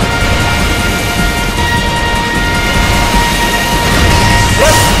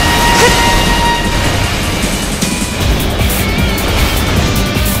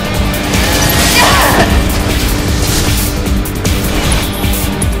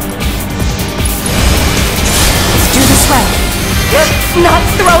 Not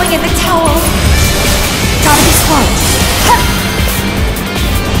throwing in the towel. Gotta be slow.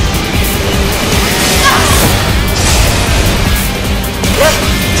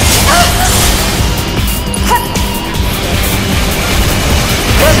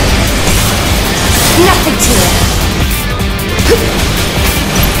 Nothing to it.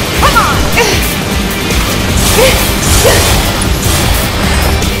 Come on.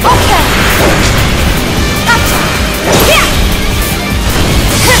 Okay. Gotcha. Yeah.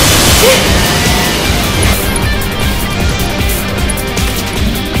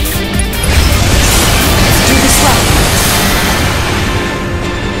 Do this well.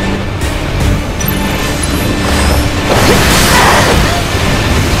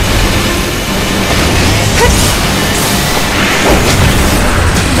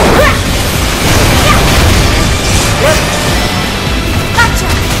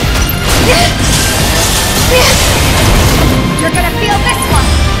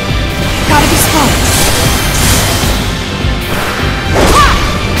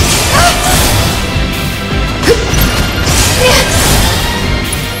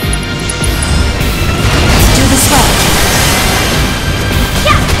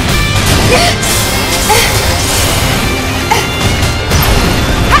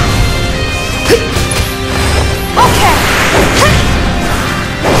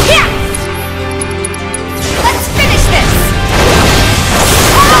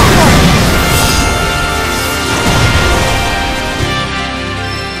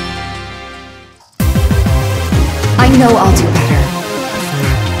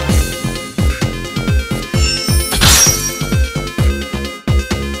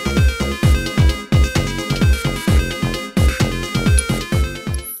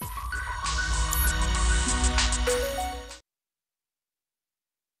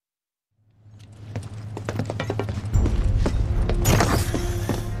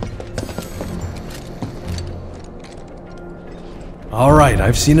 All right,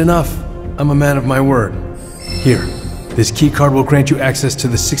 I've seen enough. I'm a man of my word. Here, this keycard will grant you access to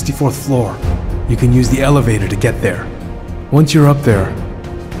the 64th floor. You can use the elevator to get there. Once you're up there,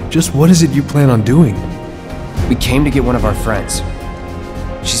 just what is it you plan on doing? We came to get one of our friends.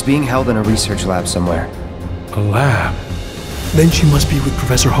 She's being held in a research lab somewhere. A lab? Then she must be with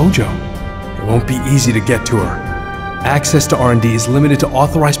Professor Hojo. It won't be easy to get to her. Access to R&D is limited to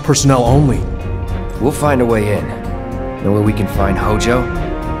authorized personnel only. We'll find a way in. Know where we can find Hojo?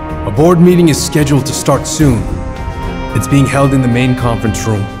 A board meeting is scheduled to start soon. It's being held in the main conference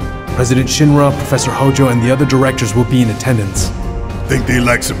room. President Shinra, Professor Hojo, and the other directors will be in attendance. Think they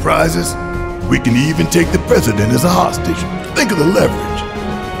like surprises? We can even take the president as a hostage. Think of the leverage.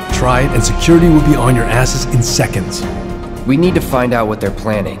 Try it and security will be on your asses in seconds. We need to find out what they're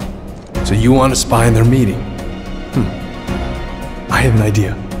planning. So you want to spy in their meeting? I have an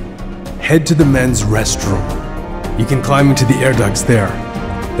idea. Head to the men's restroom. You can climb into the air ducts there.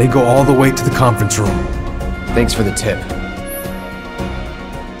 They go all the way to the conference room. Thanks for the tip.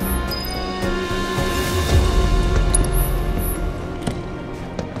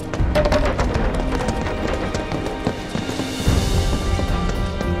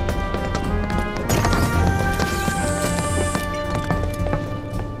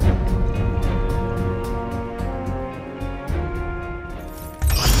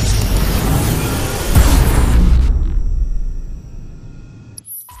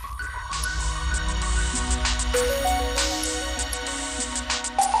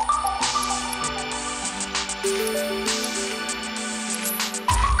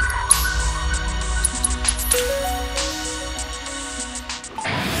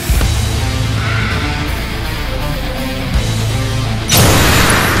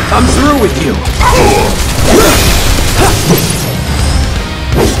 I'm through with you!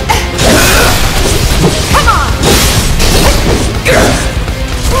 Come on!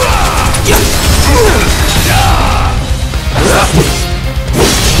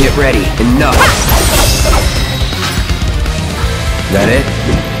 Get ready. Enough. That it?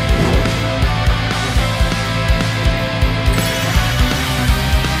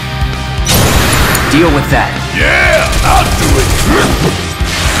 Deal with that. Yeah, I'll do it.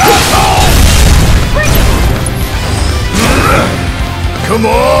 Come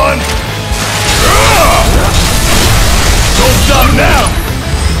on! Don't stop now!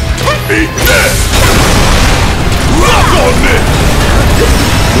 Beat this! Rock on this!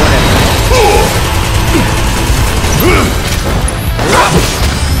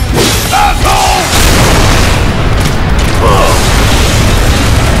 Asshole!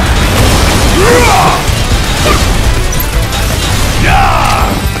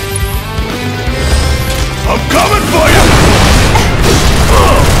 I'm coming for you!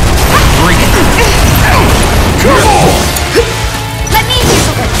 Bring it! Come on! Let me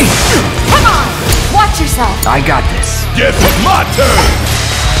handle this! Come on! Watch yourself! I got this. Guess it's my turn!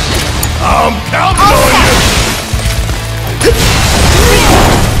 I'm counting on you!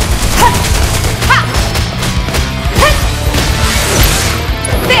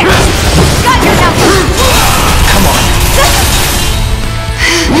 There! Got your number! Come on.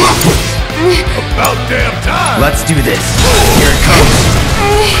 About damn time! Let's do this. Here it comes.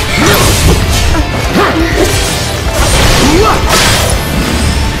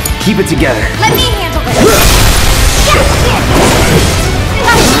 Keep it together. Let me handle this!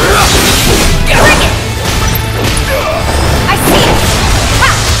 Bring it! I see it!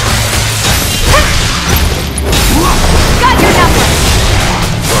 Got your number!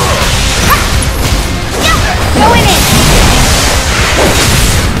 Going in!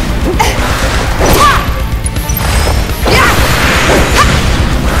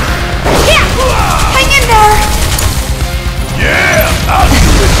 Hang in there! Yeah, I'll do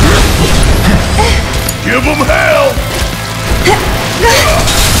it! Give them hell!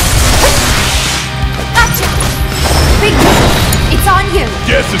 Gotcha! Big one, it's on you!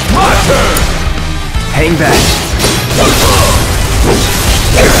 Guess it's my turn! Hang back.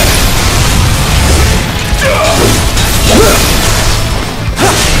 There!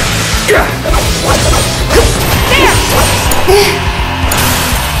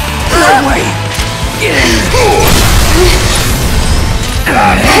 No way!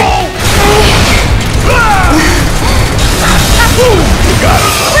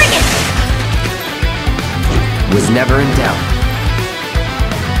 Bring it! Was never in doubt.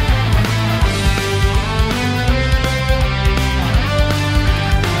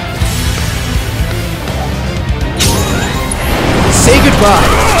 Say goodbye.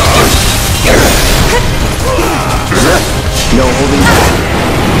 No holding back.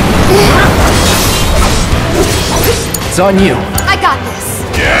 It's on you. I got this.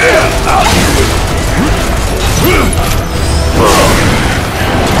 Yeah, I'll do it.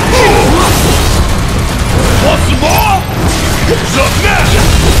 Want some more? Some now.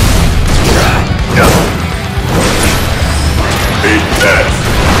 Eat this.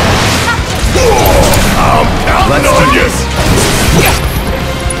 I'm counting on you.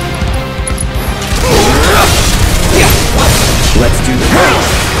 Let's do this.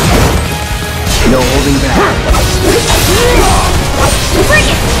 No holding back. Bring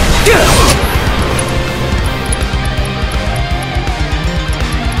it!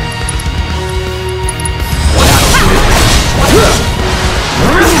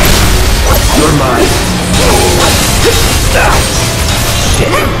 You're mine.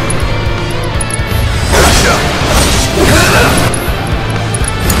 Shit.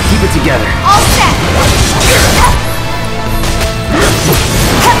 Keep it together. All set!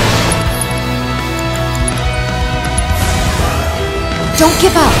 Don't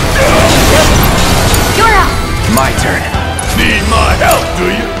give up. You're up! My turn. Need my help, do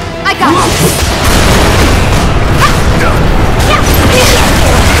you? I got this!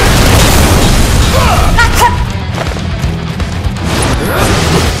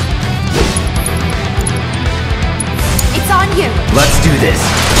 It's on you! Let's do this.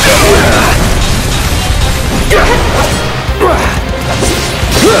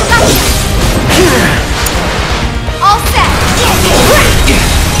 All set!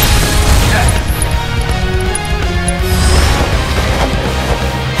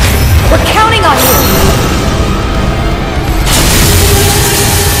 We're counting on you!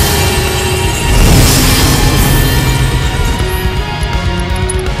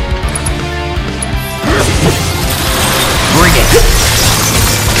 Bring it.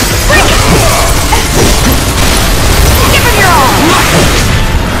 Bring it! Give him your all!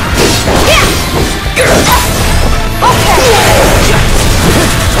 Yeah! Okay!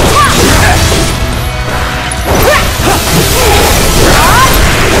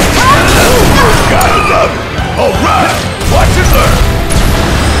 Gotta love it. All right, watch and learn.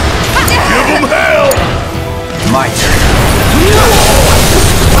 Give them hell. My turn.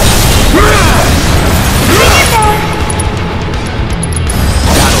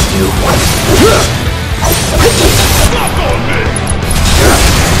 That'll do. Stop on me.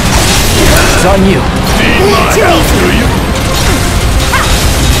 It's on you. Need my help, do you?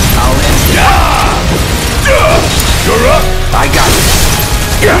 I'll end it. You're up. I got it.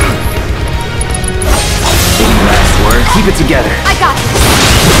 Any last word? Keep it together. I got this!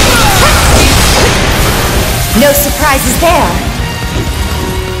 No surprises there.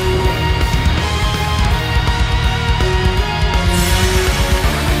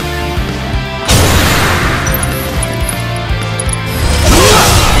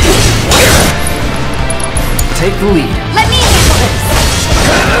 Take the lead. Let me handle this!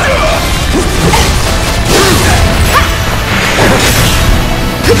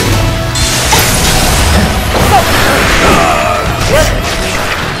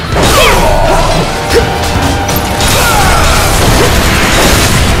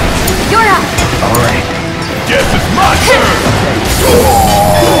 You're up! All right. Guess it's my turn.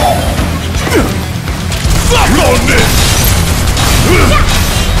 Suck on this.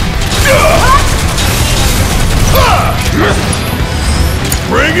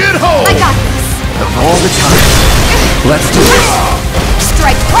 Bring it home. I got this! Of all the time. Let's do this.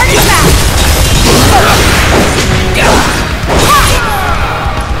 Strike hard and fast!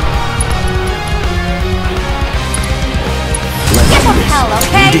 Give him hell,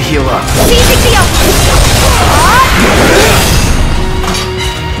 okay? Need to heal up. Seizing the opening!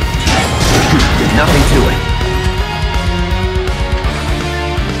 Nothing to it.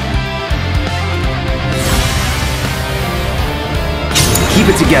 Keep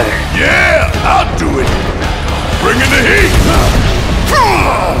it together. Yeah, I'll do it. Bring in the heat.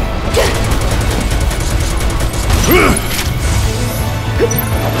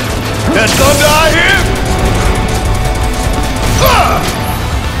 That thunder I hear?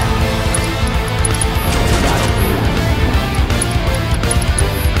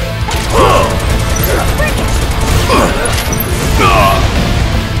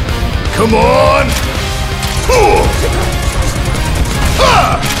 Come on!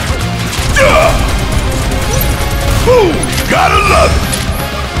 Gotta love it!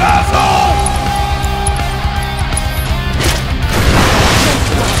 Asshole!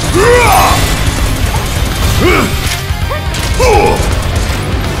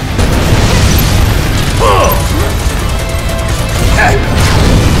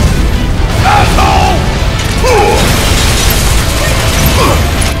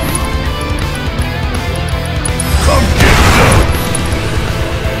 Come get some!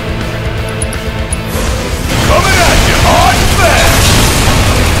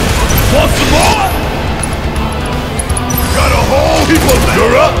 Want some more? Got a whole heap of them.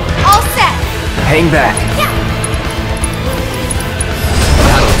 You're up. All set. Hang back. Yeah.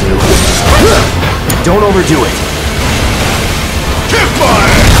 That'll do. Don't overdo it. Kick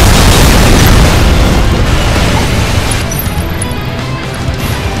fire!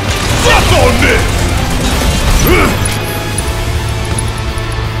 Suck on this!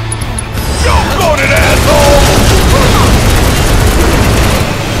 Jump on it, asshole!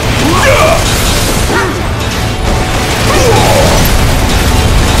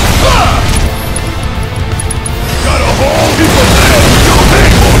 Got a whole heap of them! You'll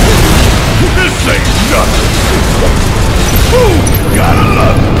hang on it! This ain't nothing! Ooh, gotta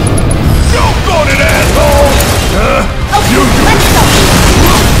love it! Jump on it, asshole! Okay, let's go!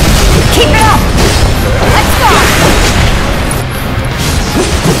 Keep it up! Let's go!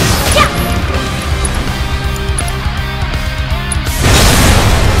 Yeah!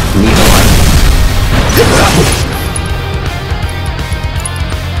 Need a light.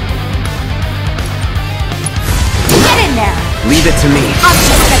 Get in there! Leave it to me. I'm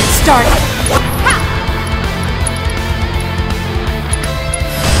just getting started! Ha!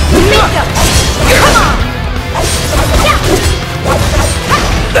 Meet them! Come on! Yeah!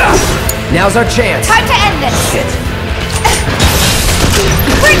 Now's our chance. Time to end this! Shit.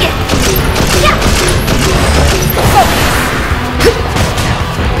 Bring it! Yeah! Focus!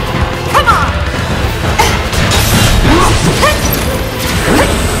 Come on!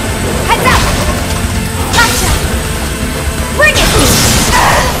 Heads up! Gotcha! Bring it!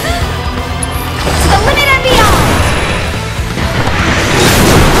 To the limit and beyond!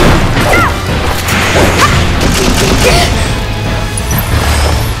 Go!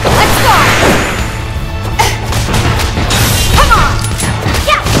 Let's go! Come on!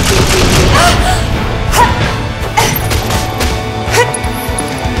 Yeah!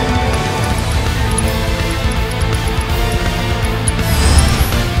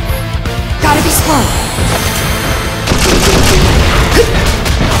 Gotta be slow.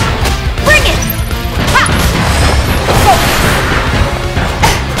 Bring it! Ha!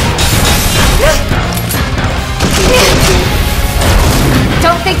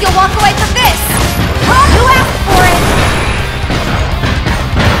 Don't think you'll walk away from this! You asked for it!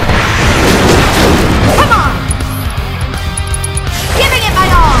 Come on! Giving it my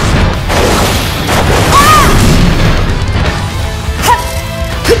all! Ah!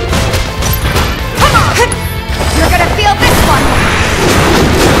 Come on! You're gonna feel this one!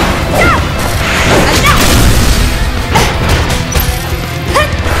 No! Enough!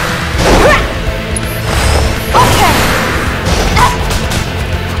 Okay!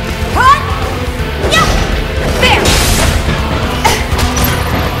 Yeah! There!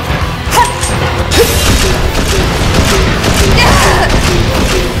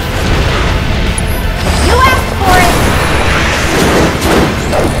 You asked for it!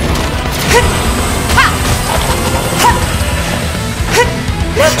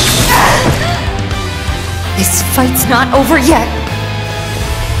 This fight's not over yet.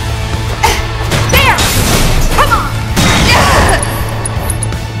 There! Come on!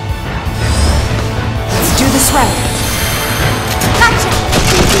 Let's do this right. Gotcha!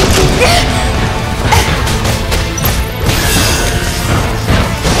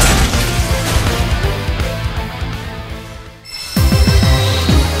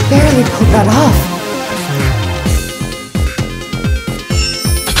 Barely pulled that off.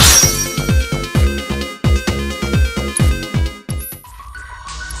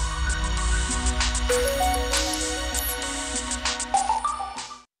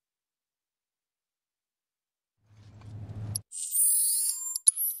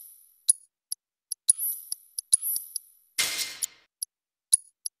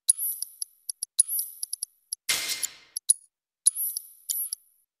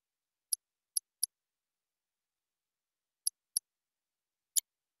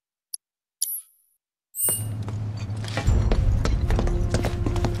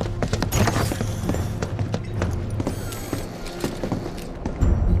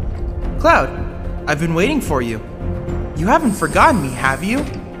 Cloud, I've been waiting for you. You haven't forgotten me, have you?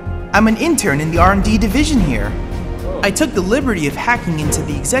 I'm an intern in the R&D division here. I took the liberty of hacking into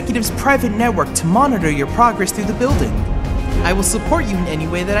the executive's private network to monitor your progress through the building. I will support you in any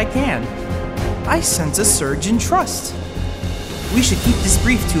way that I can. I sense a surge in trust. We should keep this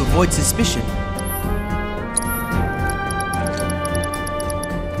brief to avoid suspicion.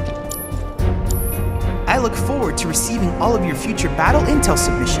 I look forward to receiving all of your future battle intel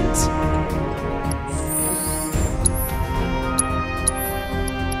submissions.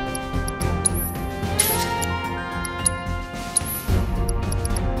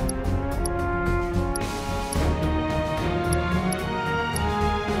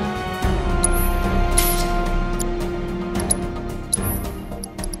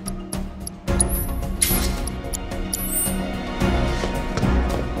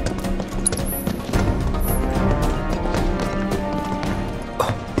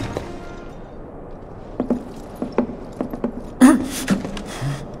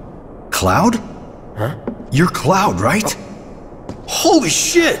 Cloud? Huh? You're Cloud, right? Holy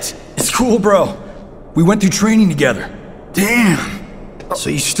shit! It's cool, bro. We went through training together. Damn.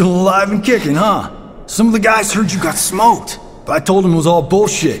 So you're still alive and kicking, huh? Some of the guys heard you got smoked, but I told them it was all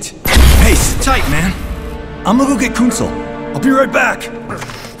bullshit. Hey, sit tight, man. I'm gonna go get Kunzel. I'll be right back.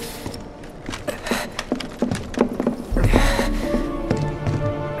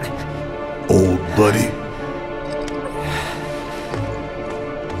 Old buddy.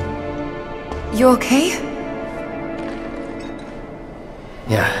 You okay?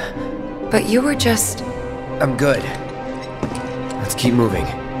 Yeah. But you were just... I'm good. Let's keep moving.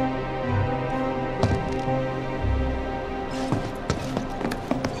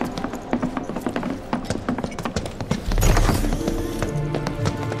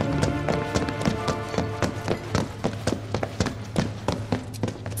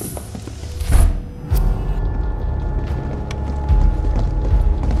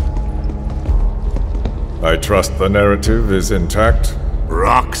 I trust the narrative is intact?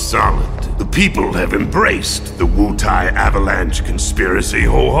 Rock solid. The people have embraced the Wutai Avalanche conspiracy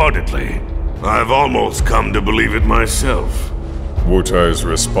wholeheartedly. I've almost come to believe it myself. Wutai's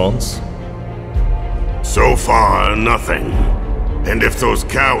response? So far, nothing. And if those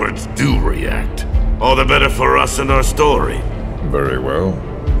cowards do react, all the better for us and our story. Very well.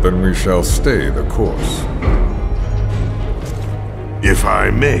 Then we shall stay the course. If I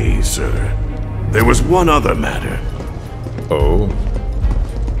may, sir. There was one other matter. Oh?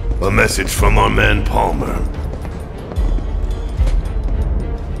 A message from our man Palmer.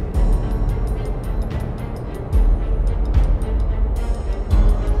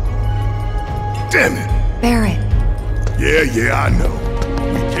 Damn it! Barrett. Yeah, I know.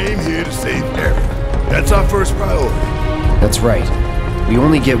 We came here to save Eric. That's our first priority. That's right. We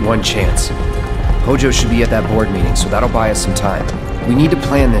only get one chance. Hojo should be at that board meeting, so that'll buy us some time. We need to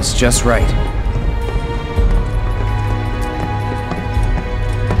plan this just right.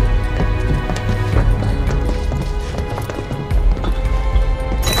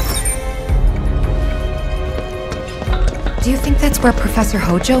 Do you think that's where Professor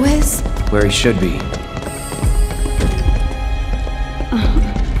Hojo is? Where he should be.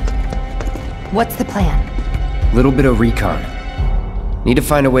 What's the plan? Little bit of recon. Need to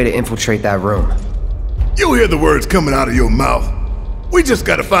find a way to infiltrate that room. You hear the words coming out of your mouth. We just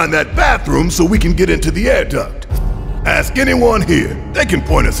gotta find that bathroom so we can get into the air duct. Ask anyone here. They can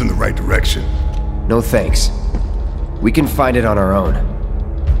point us in the right direction. No thanks. We can find it on our own.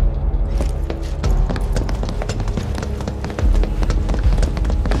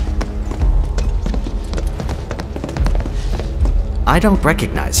 I don't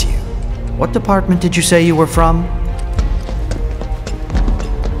recognize you. What department did you say you were from?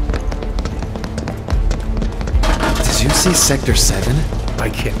 Did you see Sector 7? I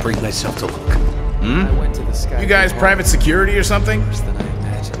can't bring myself to look. You guys private security or something?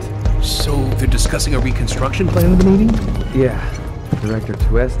 So they're discussing a reconstruction plan in the meeting? Yeah. Director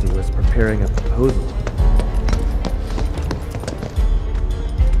Tuesti was preparing a proposal.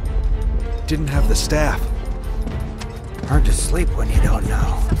 Didn't have the staff. Hard to sleep when you don't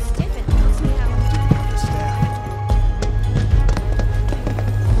know.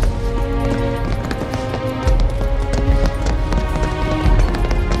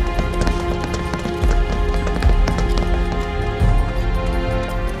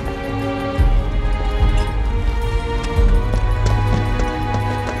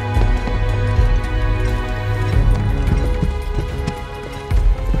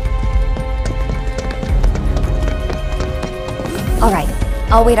 Alright,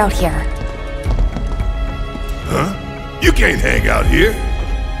 I'll wait out here. Huh? You can't hang out here.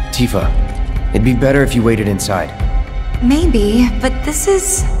 Tifa, it'd be better if you waited inside. Maybe, but this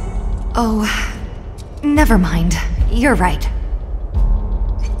is... Oh... Never mind. You're right.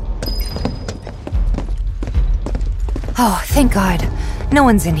 Oh, thank God. No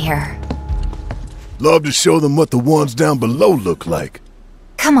one's in here. Love to show them what the ones down below look like.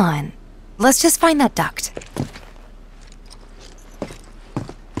 Come on. Let's just find that duct.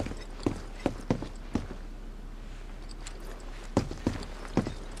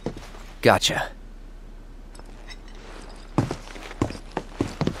 Gotcha.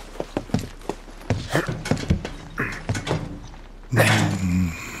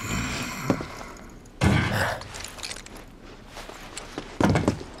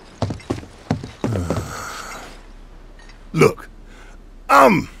 Look,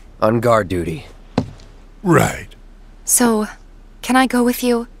 I'm... on guard duty. Right. So, can I go with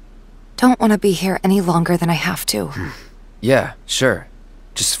you? Don't want to be here any longer than I have to. Yeah, sure.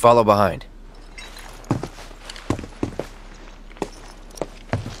 Just follow behind.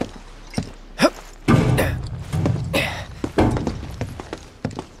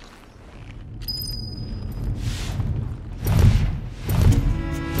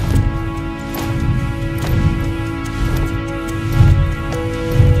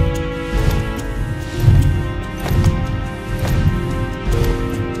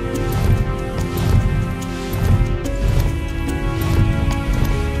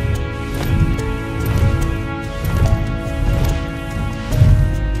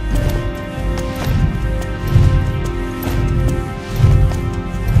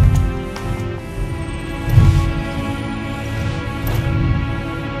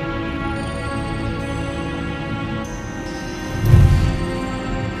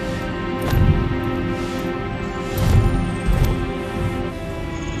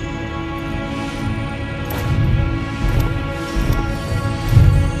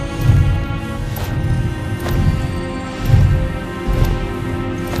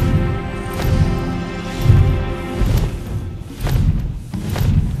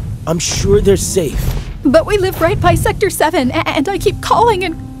 I'm sure they're safe. But we live right by Sector 7, and I keep calling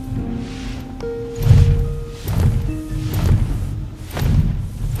and...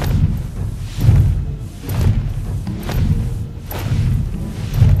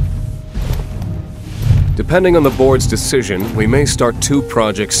 Depending on the board's decision, we may start 2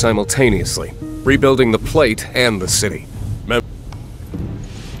 projects simultaneously, rebuilding the plate and the city.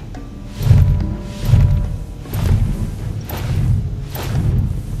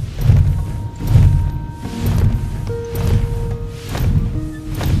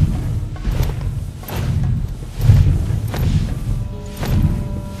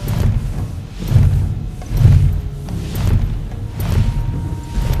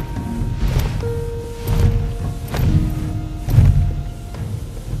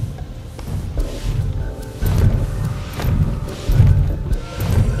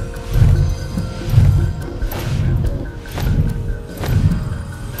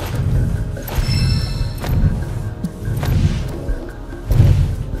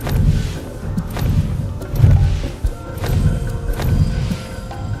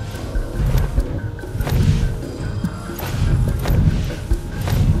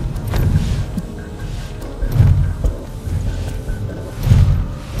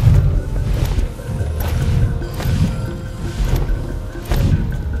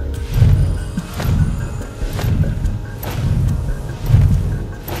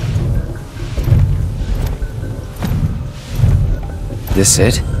 This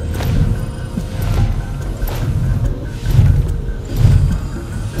it?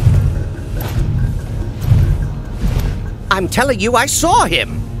 I'm telling you, I saw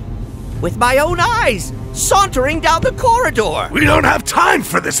him! With my own eyes, sauntering down the corridor! We don't have time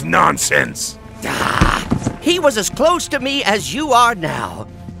for this nonsense! He was as close to me as you are now.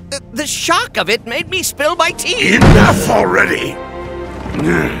 The shock of it made me spill my tea! Enough already!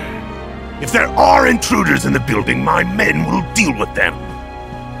 If there are intruders in the building, my men will deal with them.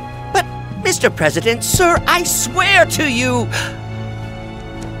 But, Mr. President, sir, I swear to you...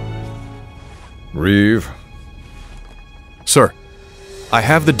 Reeve? Sir, I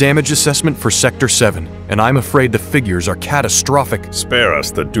have the damage assessment for Sector 7, and I'm afraid the figures are catastrophic. Spare us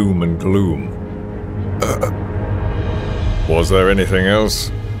the doom and gloom. Was there anything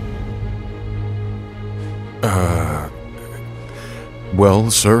else?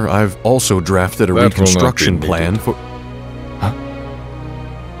 Well, sir, I've also drafted a reconstruction plan for... Huh?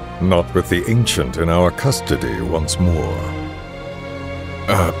 Not with the Ancient in our custody once more.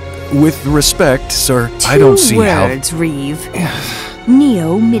 With respect, sir, I don't see how... 2 words, Reeve.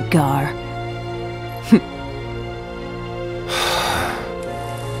 Neo Midgar.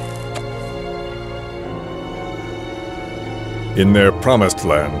 In their promised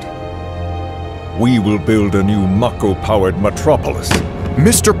land, we will build a new Mako-powered metropolis.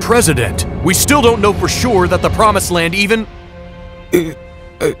 Mr. President, we still don't know for sure that the Promised Land even...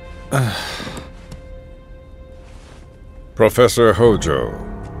 Professor Hojo.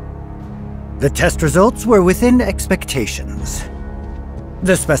 The test results were within expectations.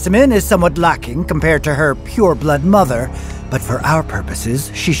 The specimen is somewhat lacking compared to her pure-blood mother, but for our purposes,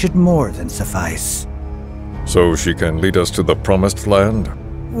 she should more than suffice. So she can lead us to the Promised Land?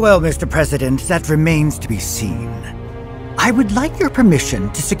 Well, Mr. President, that remains to be seen. I would like your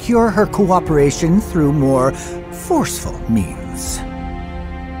permission to secure her cooperation through more forceful means.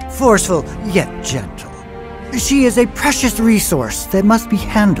 Forceful, yet gentle. She is a precious resource that must be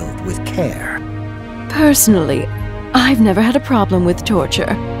handled with care. Personally, I've never had a problem with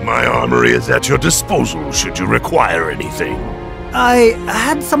torture. My armory is at your disposal should you require anything. I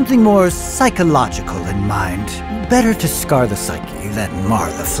had something more psychological in mind. Better to scar the psyche than mar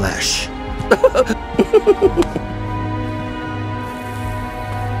the flesh.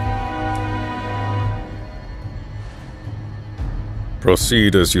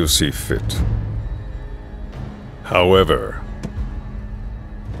 Proceed as you see fit. However,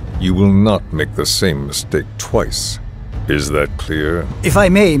 you will not make the same mistake twice. Is that clear? If I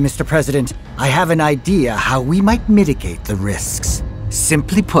may, Mr. President, I have an idea how we might mitigate the risks.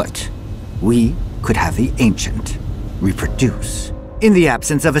 Simply put, we could have the Ancient reproduce. In the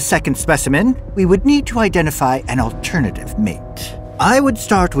absence of a second specimen, we would need to identify an alternative mate. I would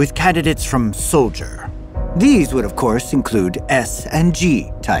start with candidates from Soldier. These would, of course, include S and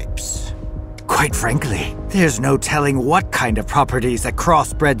G types. Quite frankly, there's no telling what kind of properties a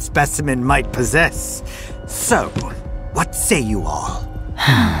crossbred specimen might possess. So, what say you all?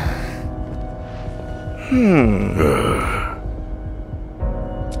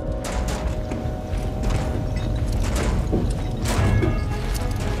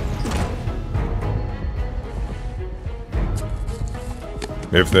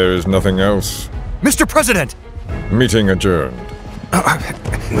 If there is nothing else... Mr. President! Meeting adjourned.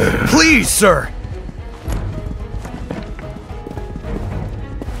 Please, sir!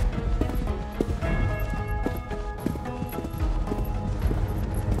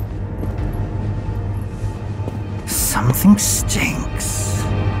 Something stinks.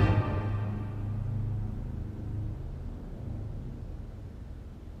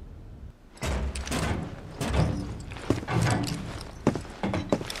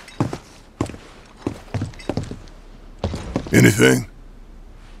 Anything?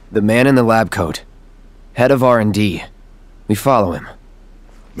 The man in the lab coat. Head of R&D. We follow him.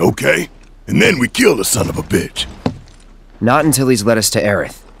 Okay. And then we kill the son of a bitch. Not until he's led us to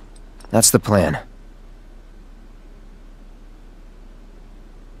Aerith. That's the plan.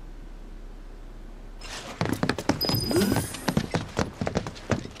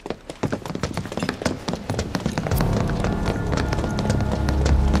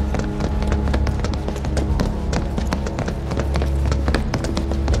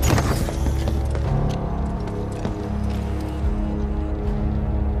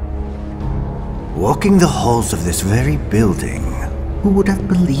 Walking the halls of this very building, who would have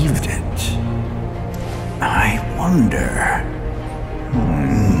believed it? I wonder...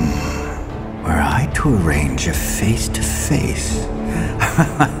 Were I to arrange a face-to-face...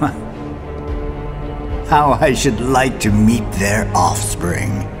 how I should like to meet their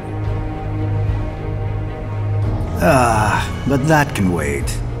offspring. But that can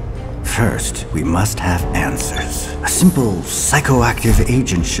wait. First, we must have answers. A simple psychoactive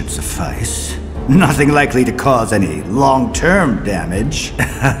agent should suffice. Nothing likely to cause any long-term damage.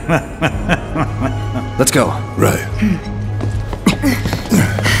 Let's go. Right.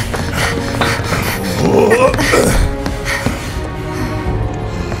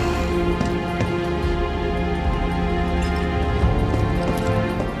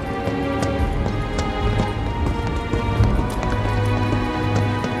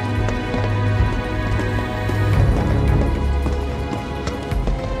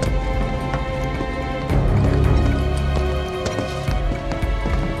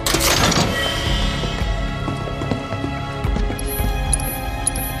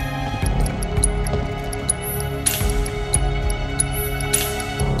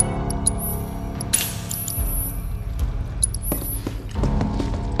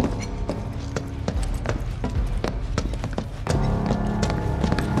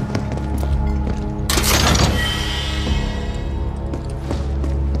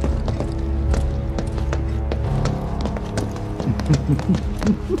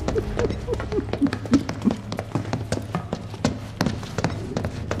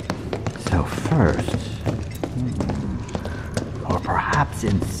 So first... or perhaps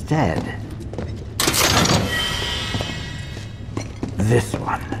instead... this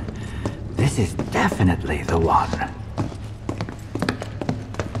one. This is definitely the one.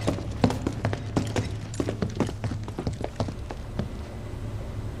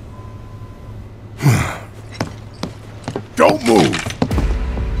 Don't move!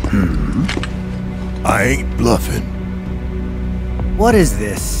 I ain't bluffing. What is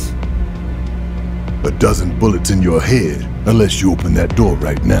this? A dozen bullets in your head, unless you open that door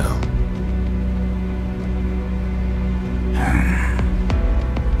right now.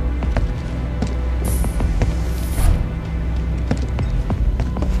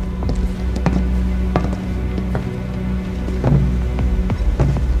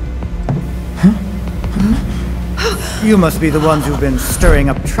 You must be the ones who've been stirring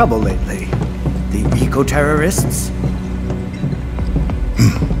up trouble lately. The eco-terrorists?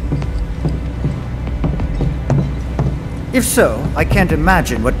 If so, I can't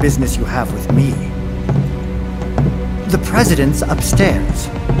imagine what business you have with me. The president's upstairs.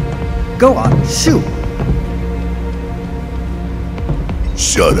 Go on, shoot!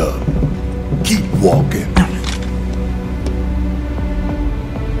 Shut up. Keep walking.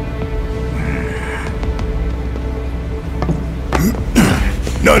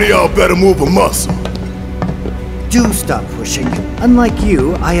 None of y'all better move a muscle. Do stop pushing. Unlike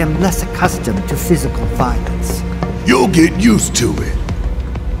you, I am less accustomed to physical violence. You'll get used to it.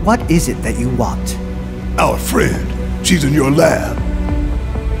 What is it that you want? Our friend. She's in your lab.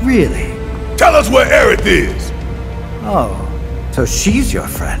 Really? Tell us where Aerith is! Oh, so she's your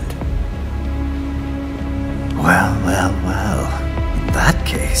friend. Well. In that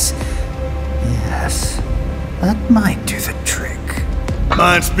case, yes, that might do the trick.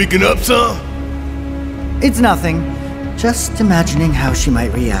 Mind speaking up, son? It's nothing. Just imagining how she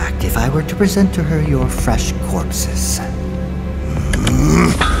might react if I were to present to her your fresh corpses.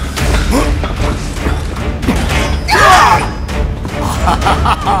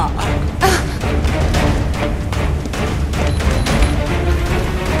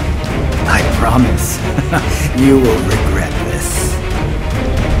 I promise, you will regret this.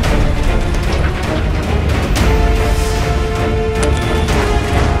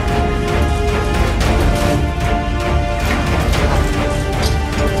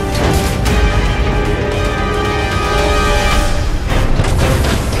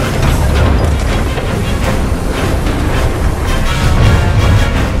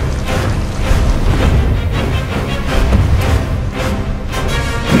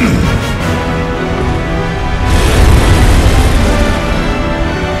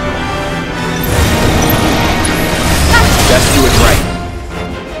 Best do it right.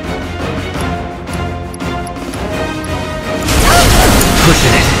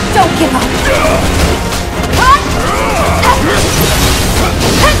 Pushing it. Don't give up.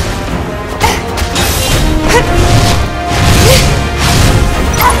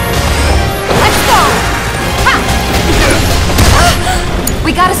 Let's go.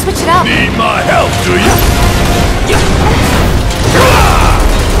 We gotta switch it up. Need my help, do you?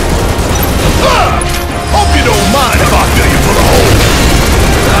 Hope you don't mind if I fill you full of holes.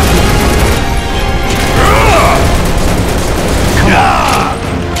 Come on.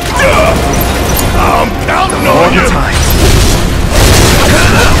 I'm counting on you. Time.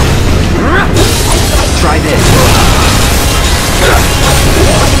 Try this.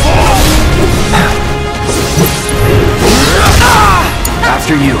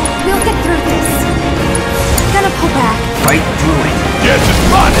 After you. We'll get through this. Gonna pull back. Fight through it. Yes, it's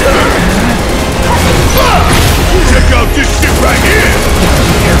my turn. Check out this shit right here.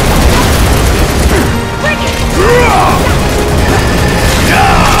 Bring it.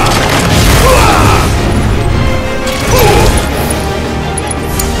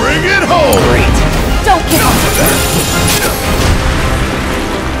 Bring it home. Great. Don't give up.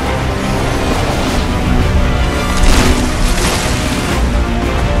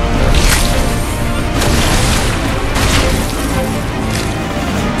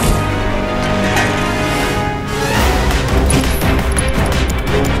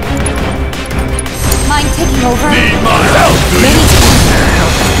 Mind taking over? Need my help, do you?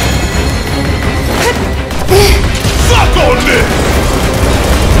 Suck on this!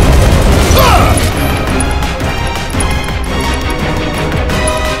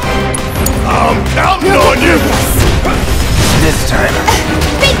 I'm counting on you! This time.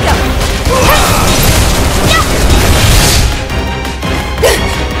 Bingo!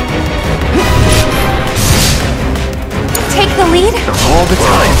 Take the lead? All the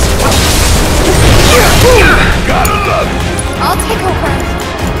time. Gotta love it! I'll take over.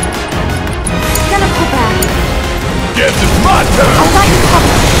 Gonna pull back. Guess it's my turn! I'll let you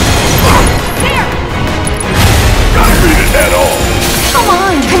cover. There! Gotta beat it head on! Come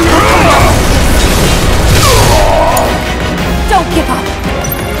on! Don't give up.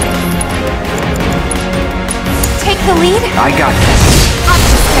 Take the lead? I got this. I'm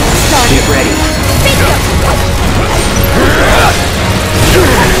just getting started. Get ready. Bingo!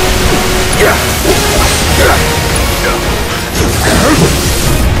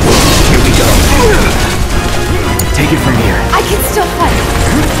 Here we go. Take it from here. I can still fight.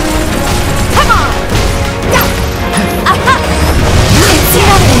 Come on! It's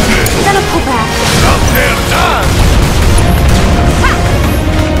nothing. Gonna pull back. About damn time!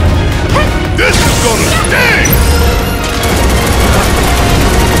 This is gonna sting!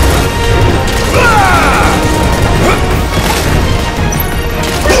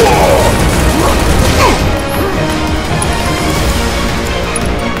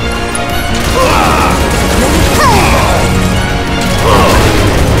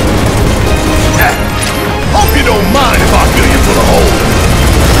 Hope you don't mind if I fill you full of holes.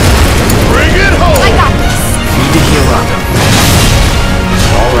 Bring it home! I got this. Need to heal up.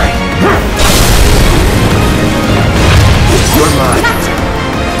 All right. You're mine.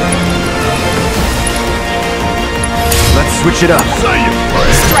 Let's switch it up. Say your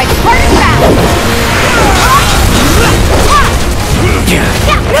prayer. Strike hard and fast.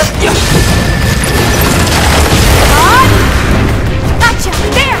 Gotcha.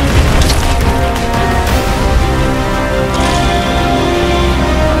 There.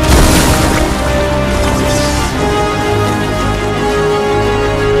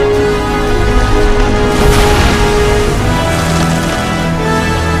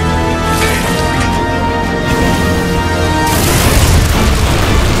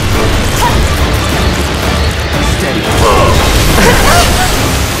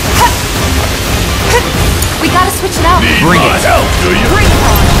 We gotta switch it out. Need my help, do you? Bring it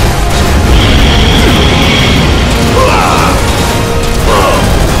on.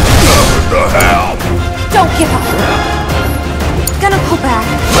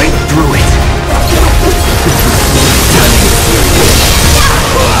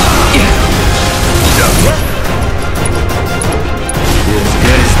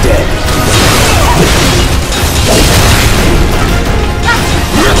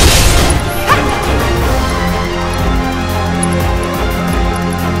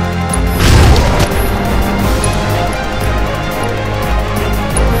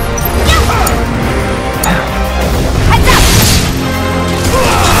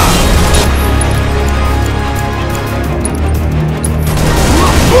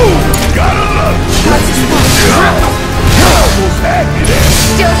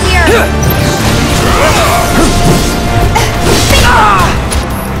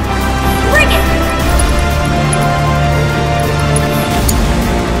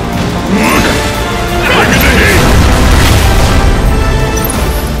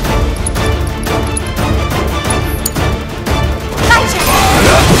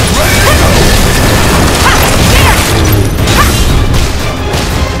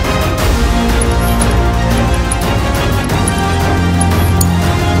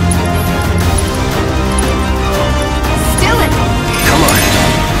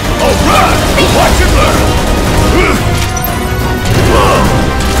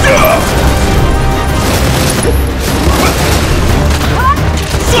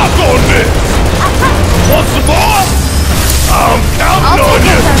 Want some more? I'm counting on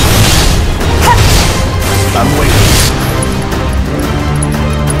you! I'm waiting.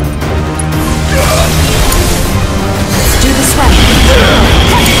 Let's do this right.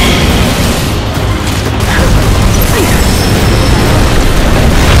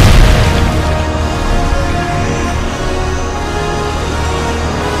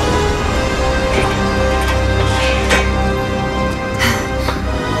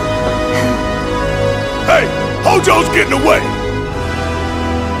 Hey, Hojo's getting away!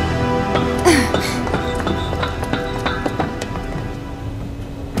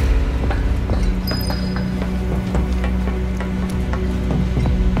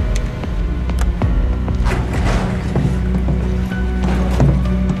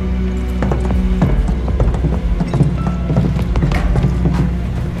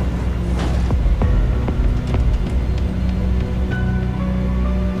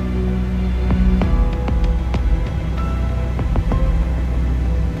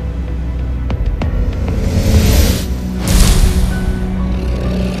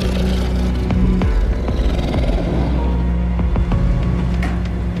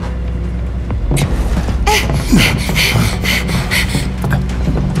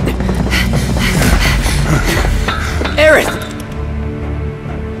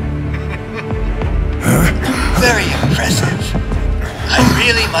 Very impressive. I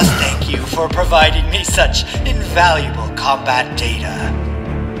really must thank you for providing me such invaluable combat data.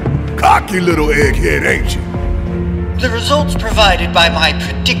 Cocky little egghead, ain't you? The results provided by my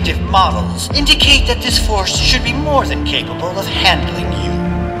predictive models indicate that this force should be more than capable of handling you.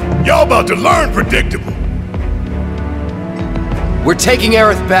 Y'all about to learn predictable. We're taking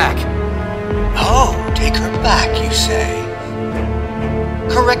Aerith back. Oh, take her back, you say?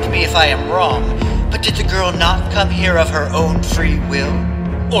 Correct me if I am wrong, but did the girl not come here of her own free will?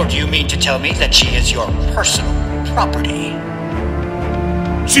 Or do you mean to tell me that she is your personal property?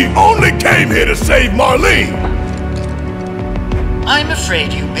 She only came here to save Marlene! I'm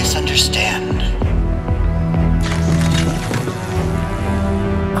afraid you misunderstand.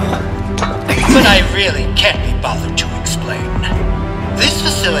 But I really can't be bothered to explain. This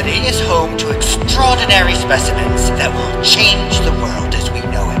facility is home to extraordinary specimens that will change the world as we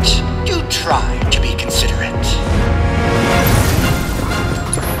know it. Do try to be considerate.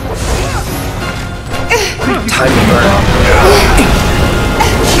 Time to burn.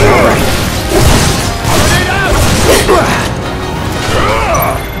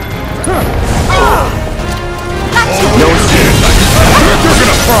 No shit! You're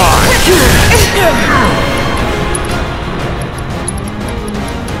gonna fry!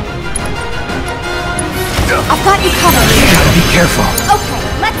 I've got you covered. You gotta be careful. Okay,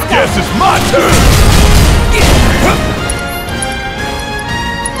 let's go. Guess it's my turn!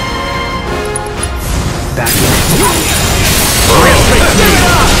 Back in.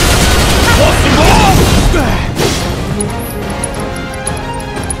 Want some more?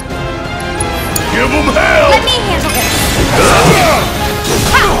 Give them hell! Let me handle this.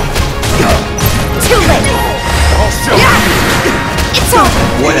 Too late. I'll show you. It's over.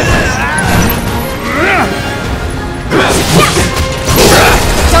 Whatever.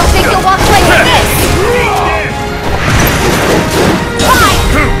 Don't think you'll walk away with this. Fine.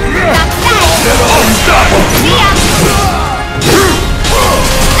 That's that. See ya.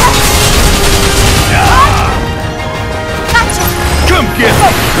 Gotcha. Come get me!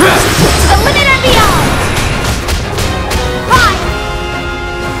 To the limit and beyond. Fine.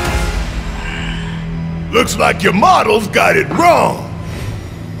 Looks like your models got it wrong!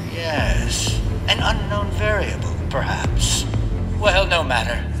 Yes, an unknown variable, perhaps. Well, no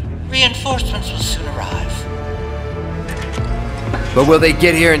matter. Reinforcements will soon arrive. But will they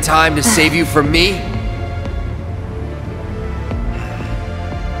get here in time to save you from me?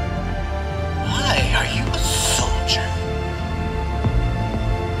 Why, are you a soldier?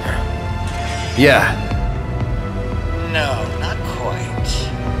 Yeah. No, not quite.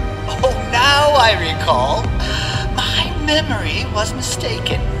 Oh, now I recall. My memory was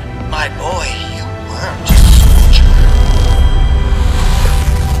mistaken. My boy, you weren't a soldier.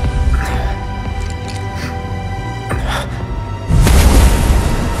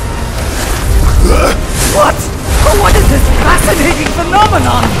 What? What is this fascinating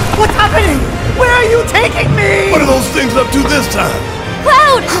phenomenon? What's happening? Where are you taking me? What are those things up to this time?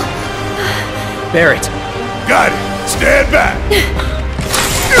 Cloud! Barrett. Got it. Stand back.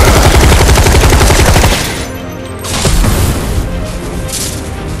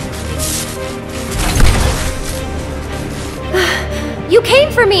 You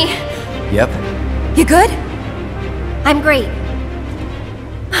came for me. Yep. You good? I'm great.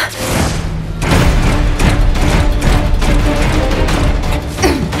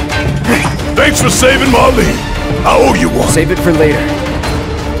 Thanks for saving Marlene. I owe you one. Save it for later.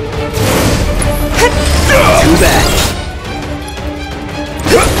 Too bad.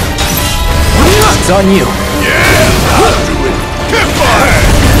 It's on you. Yeah, I'll do it. Kick my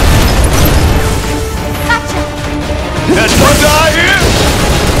ass. Gotcha. That's one guy here.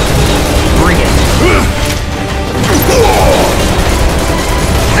 Bring it.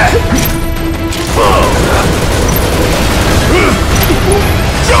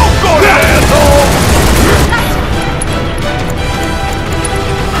 Joke on that asshole!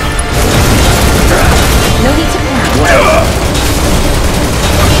 No need to panic.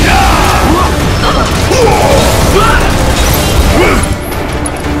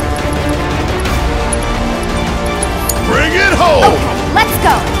 Bring it home! Okay, let's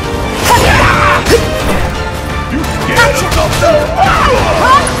go. You scared of something?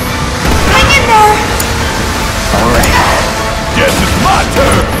 Hang in there. Alright. Guess it's my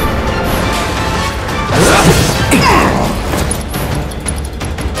turn!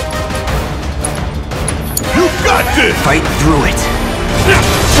 You got this! Fight through it.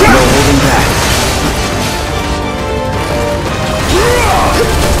 No holding back.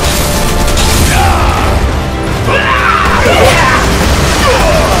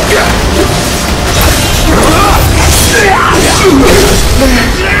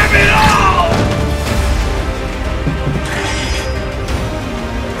 Damn it all!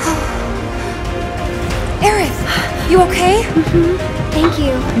 Aerith, you okay? Thank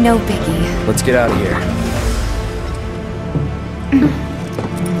you. No biggie. Let's get out of here.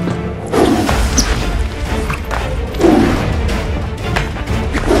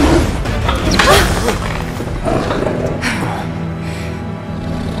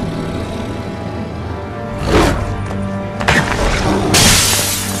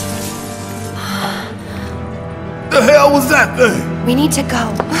 The hell was that thing? We need to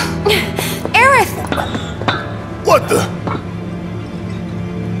go. Aerith! What the?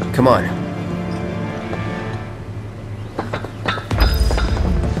 Come on.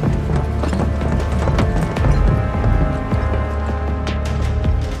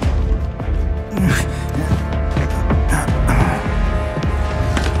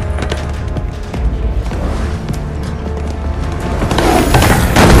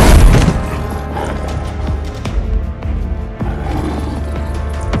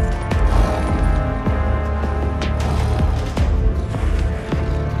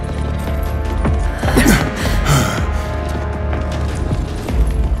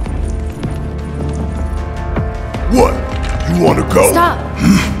 What? You want to go? Stop.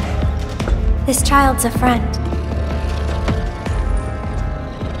 This child's a friend.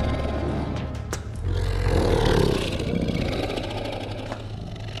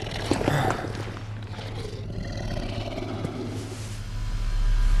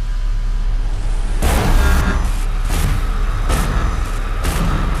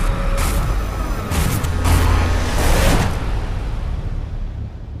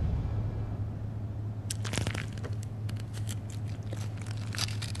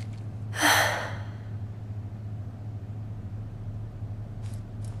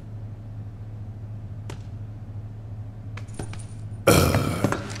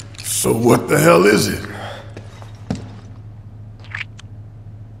 So what the hell is it?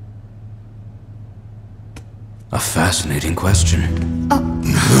 A fascinating question.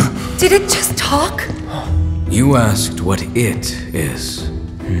 Did it just talk? You asked what it is.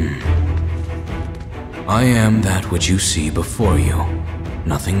 I am that which you see before you,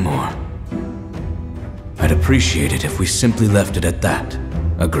 nothing more. I'd appreciate it if we simply left it at that.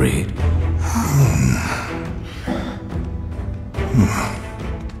 Agreed?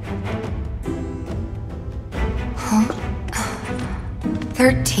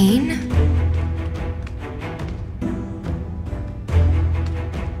 13?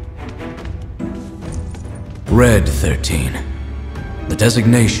 Red 13. The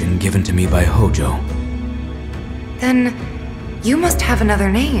designation given to me by Hojo. Then you must have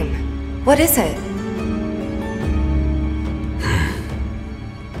another name. What is it?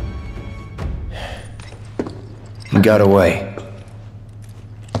 He got away.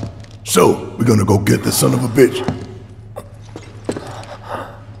 So, we're gonna go get the son of a bitch.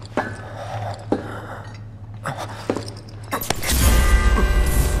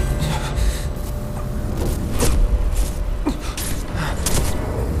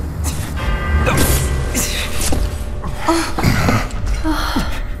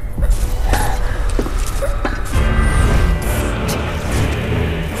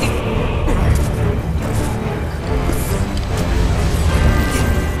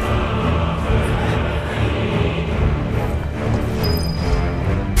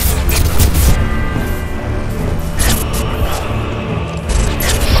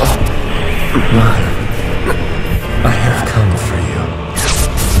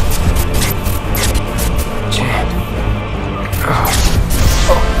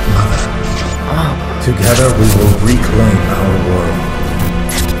 Together we will reclaim our world.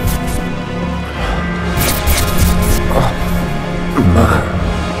 Mother,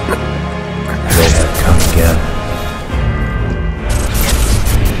 they have come again.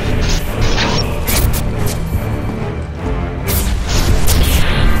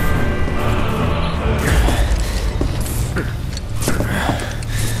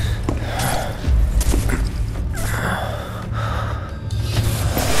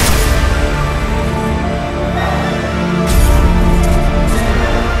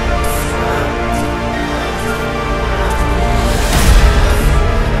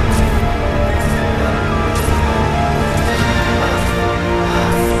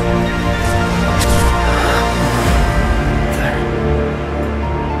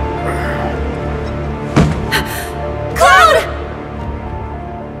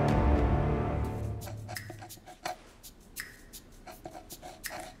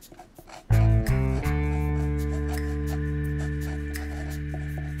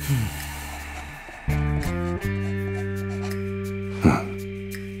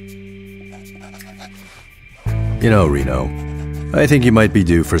 You know, Reno, I think you might be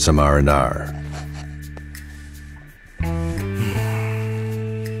due for some R&R.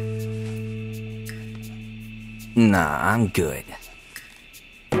 Nah, I'm good.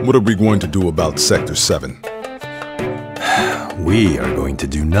 What are we going to do about Sector 7? We are going to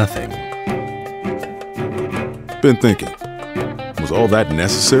do nothing. Been thinking, was all that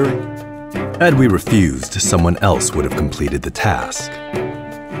necessary? Had we refused, someone else would have completed the task.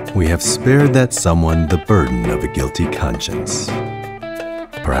 We have spared that someone the burden of a guilty conscience.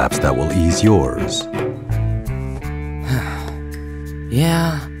 Perhaps that will ease yours.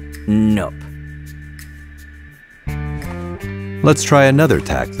 Yeah, nope. Let's try another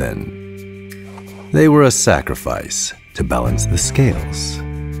tack then. They were a sacrifice to balance the scales.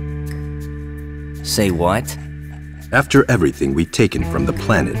 Say what? After everything we'd taken from the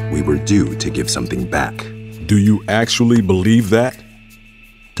planet, we were due to give something back. Do you actually believe that?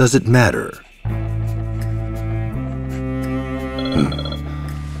 Does it matter?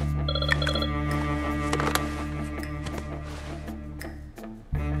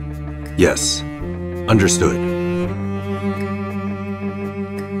 Yes, understood.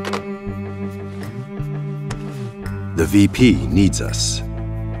 The VP needs us.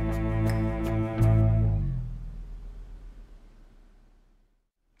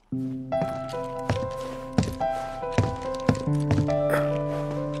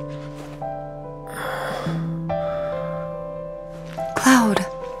 Cloud.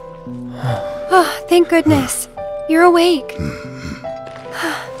 Oh, thank goodness. You're awake.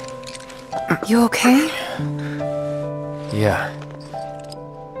 You okay? Yeah.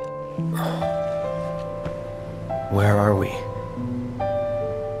 Where are we?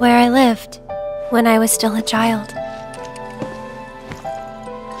 Where I lived, when I was still a child.